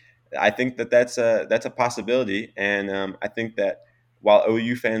 I think that's a possibility, and I think that while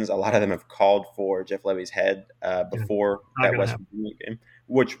OU fans, a lot of them have called for Jeff Lebby's head before that West Virginia game,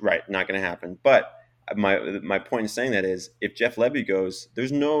 which not going to happen. But my point in saying that is, if Jeff Lebby goes,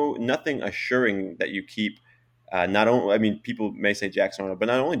 there's nothing assuring that you keep. Not only, people may say Jackson Arnold, but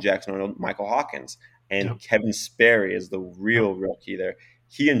not only Jackson Arnold, Michael Hawkins and Kevin Sperry is the real key there.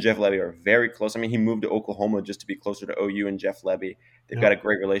 He and Jeff Lebby are very close. He moved to Oklahoma just to be closer to OU and Jeff Lebby. They've got a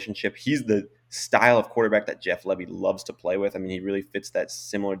great relationship. He's the style of quarterback that Jeff Lebby loves to play with. He really fits that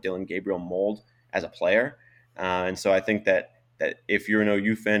similar Dylan Gabriel mold as a player. And so I think that if you're an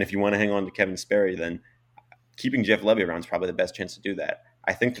OU fan, if you want to hang on to Kevin Sperry, then keeping Jeff Lebby around is probably the best chance to do that.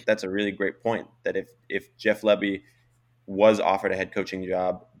 I think that that's a really great point, that if Jeff Lebby was offered a head coaching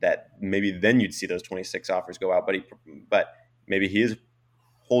job, that maybe then you'd see those 26 offers go out. But maybe he is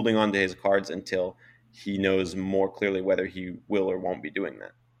holding on to his cards until he knows more clearly whether he will or won't be doing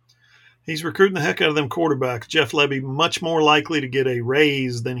that. He's recruiting the heck out of them quarterbacks. Jeff Lebby much more likely to get a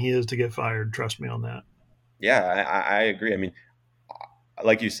raise than he is to get fired. Trust me on that. Yeah, I agree.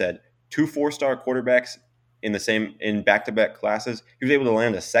 Like you said, 2 4-star quarterbacks in back-to-back classes. He was able to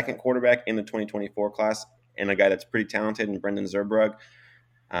land a second quarterback in the 2024 class and a guy that's pretty talented in Brendan Zerbrug.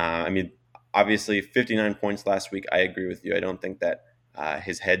 Obviously 59 points last week. I agree with you. I don't think that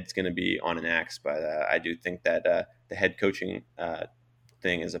his head's going to be on an axe, but I do think that the head coaching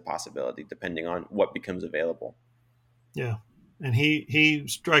thing is a possibility depending on what becomes available. Yeah. And he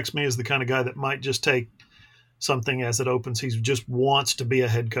strikes me as the kind of guy that might just take something as it opens. He just wants to be a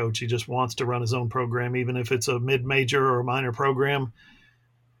head coach. He just wants to run his own program, even if it's a mid-major or a minor program.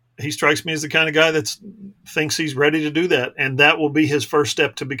 He strikes me as the kind of guy that thinks he's ready to do that, and that will be his first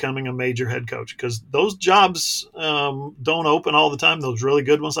step to becoming a major head coach, because those jobs don't open all the time, those really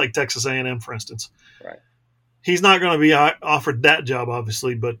good ones, like Texas A&M, for instance. Right. He's not going to be offered that job,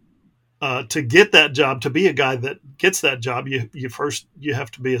 obviously, but to get that job, to be a guy that gets that job, you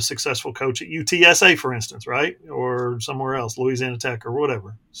have to be a successful coach at UTSA, for instance, right? Or somewhere else, Louisiana Tech or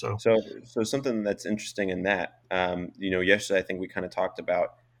whatever. So something that's interesting in that, yesterday I think we kind of talked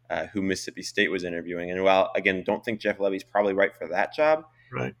about who Mississippi State was interviewing. And while, again, don't think Jeff Lebby's probably right for that job,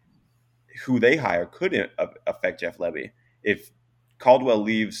 right? Who they hire could affect Jeff Lebby. If Caldwell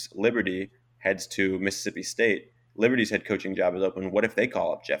leaves Liberty, heads to Mississippi State, Liberty's head coaching job is open. What if they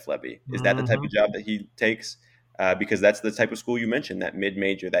call up Jeff Lebby? Is that the type of job that he takes? Because that's the type of school you mentioned, that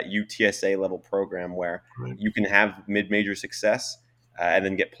mid-major, that UTSA level program where you can have mid-major success and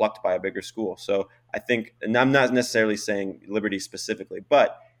then get plucked by a bigger school. So I think, and I'm not necessarily saying Liberty specifically,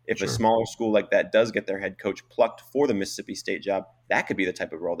 but if a smaller school like that does get their head coach plucked for the Mississippi State job, that could be the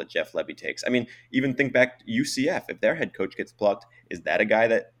type of role that Jeff Lebby takes. Even think back to UCF. If their head coach gets plucked, is that a guy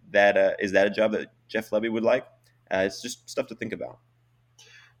is that a job that Jeff Lebby would like? It's just stuff to think about.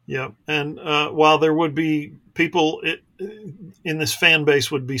 Yeah, and while there would be people in this fan base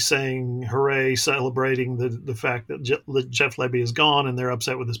would be saying hooray, celebrating the fact that Jeff Lebby is gone and they're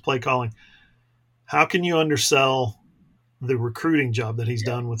upset with his play calling, how can you undersell the recruiting job that he's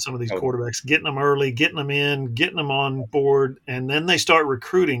done with some of these quarterbacks, getting them early, getting them in, getting them on board, and then they start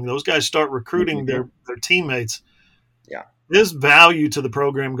recruiting. Those guys start recruiting their teammates. Yeah. His value to the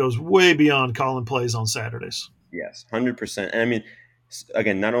program goes way beyond calling plays on Saturdays. Yes, 100%. And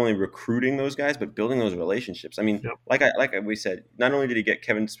again, not only recruiting those guys, but building those relationships. Like we said, not only did he get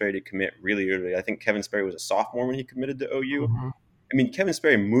Kevin Sperry to commit really early, I think Kevin Sperry was a sophomore when he committed to OU. Mm-hmm. Kevin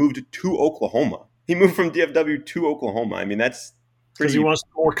Sperry moved to Oklahoma. He moved from DFW to Oklahoma. That's because he wants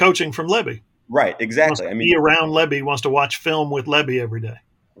more coaching from Lebby. Right, exactly. He wants to be around Lebby, wants to watch film with Lebby every day.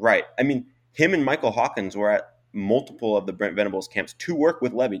 Right. Him and Michael Hawkins were at multiple of the Brent Venables camps to work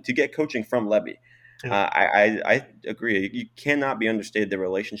with Levy, to get coaching from Levy. Yeah. I agree. You cannot be understated the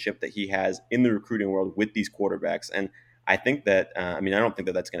relationship that he has in the recruiting world with these quarterbacks. And I think that, I don't think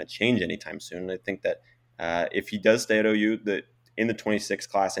that that's going to change anytime soon. I think that if he does stay at OU, that in the 26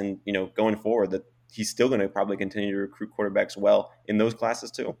 class and, going forward, that he's still going to probably continue to recruit quarterbacks well in those classes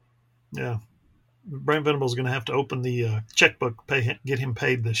too. Yeah. Brent Venables is going to have to open the checkbook, get him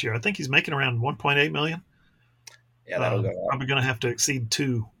paid this year. I think he's making around $1.8 million. Yeah, that'll go. Probably going to have to exceed $2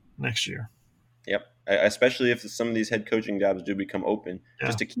 million next year. Yep, especially if some of these head coaching jobs do become open,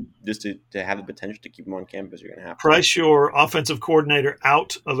 Yeah. just to have the potential to keep them on campus, you're going to have to price your offensive coordinator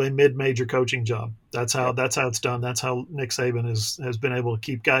out of a mid-major coaching job. That's how it's done. That's how Nick Saban has been able to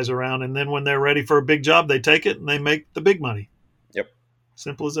keep guys around. And then when they're ready for a big job, they take it and they make the big money. Yep,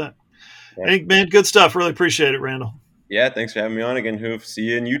 simple as that. Right. Hey, man, good stuff. Really appreciate it, Randall. Yeah, thanks for having me on again, Hoof. See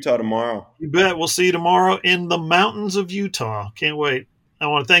you in Utah tomorrow. You bet. We'll see you tomorrow in the mountains of Utah. Can't wait. I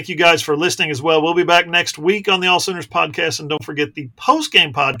want to thank you guys for listening as well. We'll be back next week on the AllSooners Podcast. And don't forget the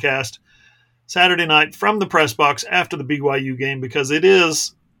post-game podcast Saturday night from the press box after the BYU game, because it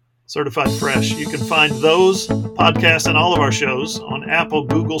is certified fresh. You can find those podcasts and all of our shows on Apple,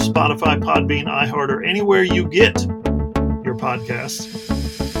 Google, Spotify, Podbean, iHeart, or anywhere you get your podcasts.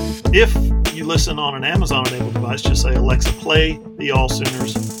 If you listen on an Amazon-enabled device, just say, Alexa, play the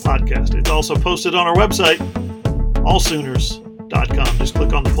AllSooners Podcast. It's also posted on our website, AllSooners.com. Just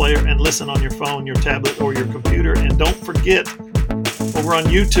click on the player and listen on your phone, your tablet, or your computer. And don't forget, over on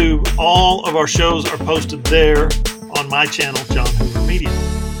YouTube, all of our shows are posted there on my channel, John Hoover Media.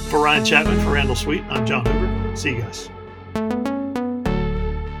 For Ryan Chapman, for Randall Sweet, I'm John Hoover. See you guys.